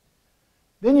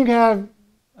 Then you have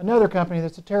another company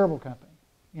that's a terrible company.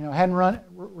 Hadn't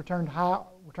returned high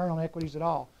return on equities at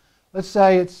all. Let's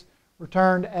say it's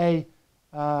returned a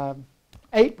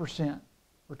 8%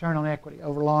 return on equity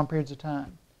over long periods of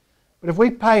time. But if we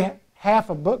pay half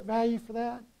a book value for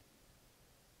that,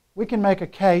 we can make a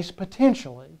case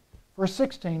potentially for a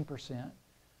 16%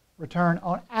 return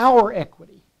on our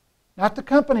equity. Not the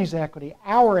company's equity,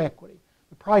 our equity,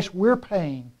 the price we're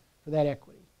paying for that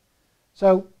equity.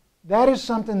 So that is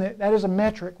something that is a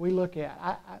metric we look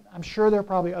at. I'm sure there are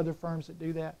probably other firms that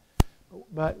do that,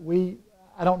 but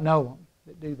I don't know them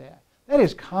that do that. That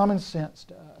is common sense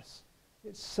to us.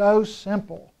 It's so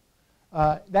simple.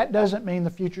 That doesn't mean the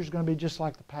future is going to be just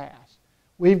like the past.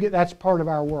 That's part of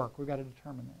our work. We've got to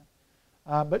determine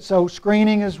that. But so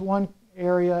screening is one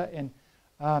area,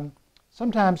 and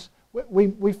sometimes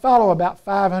we follow about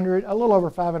 500, a little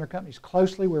over 500 companies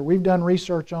closely where we've done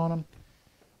research on them.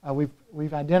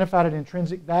 We've identified an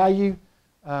intrinsic value.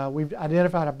 We've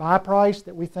identified a buy price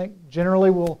that we think generally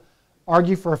will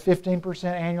argue for a 15%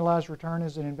 annualized return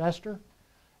as an investor.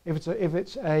 If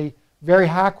it's a very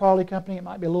high quality company, it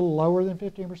might be a little lower than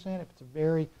 15%. If it's a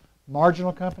very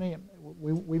marginal company,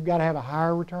 we've got to have a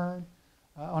higher return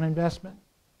on investment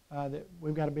that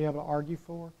we've got to be able to argue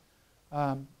for.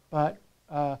 But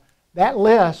that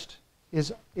list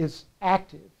is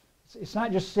active. It's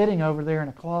not just sitting over there in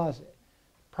a closet.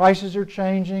 Prices are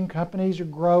changing, companies are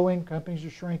growing, companies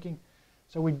are shrinking.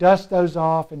 So we dust those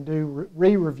off and do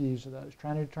re-reviews of those,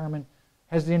 trying to determine,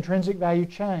 has the intrinsic value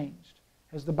changed?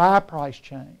 Has the buy price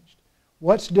changed?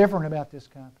 What's different about this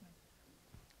company?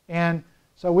 And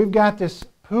so we've got this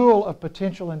pool of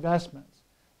potential investments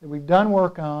that we've done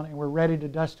work on, and we're ready to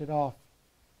dust it off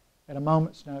at a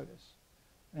moment's notice.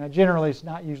 And generally, it's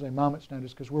not usually a moment's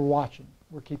notice because we're watching.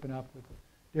 We're keeping up with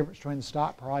the difference between the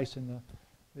stock price and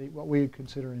what we would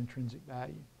consider an intrinsic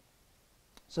value.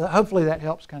 So hopefully that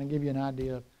helps kind of give you an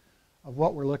idea of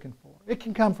what we're looking for. It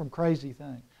can come from crazy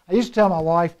things. I used to tell my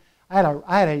wife, I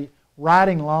had a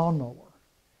riding lawnmower,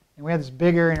 and we had this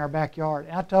big area in our backyard,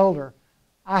 and I told her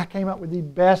I came up with the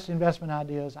best investment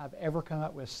ideas I've ever come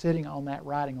up with sitting on that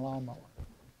riding lawnmower.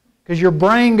 Because your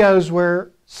brain goes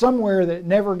somewhere that it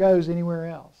never goes anywhere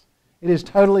else. It is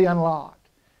totally unlocked.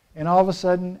 And all of a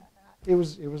sudden, it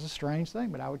was a strange thing,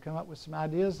 but I would come up with some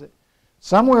ideas that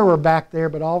somewhere were back there,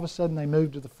 but all of a sudden they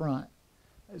moved to the front.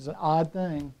 It's an odd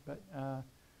thing, but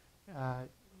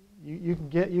you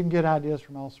can get ideas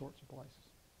from all sorts of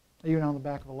places, even on the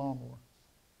back of a lawnmower.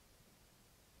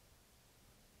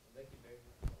 Thank you very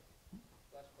much.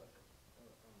 Last question.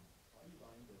 How are you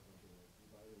buying the company? Do you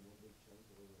buy it in one big chunk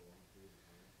over a long period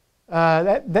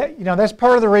That's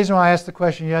part of the reason why I asked the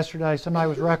question yesterday. Somebody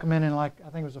was recommending, like, I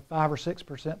think it was a 5 or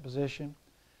 6% position.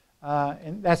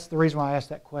 And that's the reason why I asked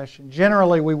that question.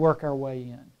 Generally, we work our way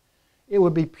in. It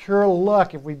would be pure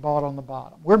luck if we bought on the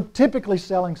bottom. We're typically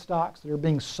selling stocks that are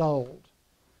being sold.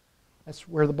 That's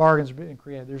where the bargains are being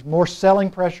created. There's more selling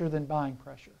pressure than buying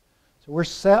pressure. So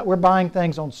we're buying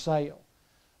things on sale.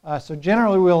 So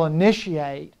generally, we'll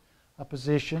initiate a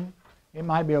position. It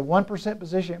might be a 1%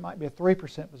 position. It might be a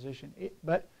 3% position.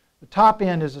 But the top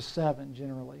end is a 7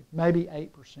 generally. Maybe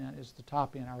 8% is the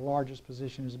top end. Our largest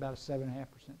position is about a 7.5%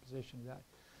 position today.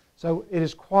 So it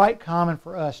is quite common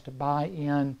for us to buy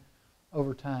in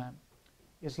over time.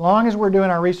 As long as we're doing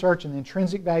our research and the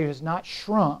intrinsic value has not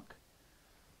shrunk,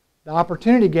 the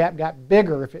opportunity gap got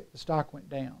bigger if the stock went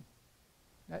down.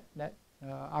 That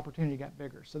opportunity got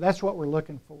bigger. So that's what we're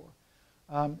looking for.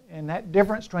 And that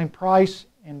difference between price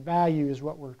and value is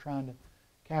what we're trying to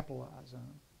capitalize on.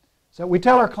 So we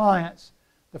tell our clients,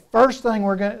 the first thing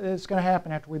that's going to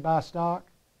happen after we buy a stock,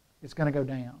 it's going to go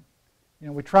down.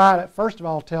 We try to, first of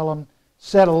all, tell them,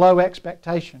 set a low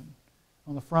expectation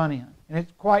on the front end. And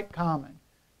it's quite common.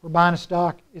 If we're buying a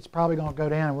stock, it's probably going to go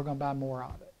down and we're going to buy more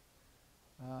of it.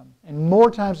 And more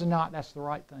times than not, that's the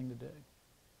right thing to do.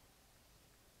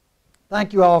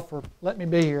 Thank you all for letting me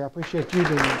be here. I appreciate you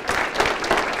being here.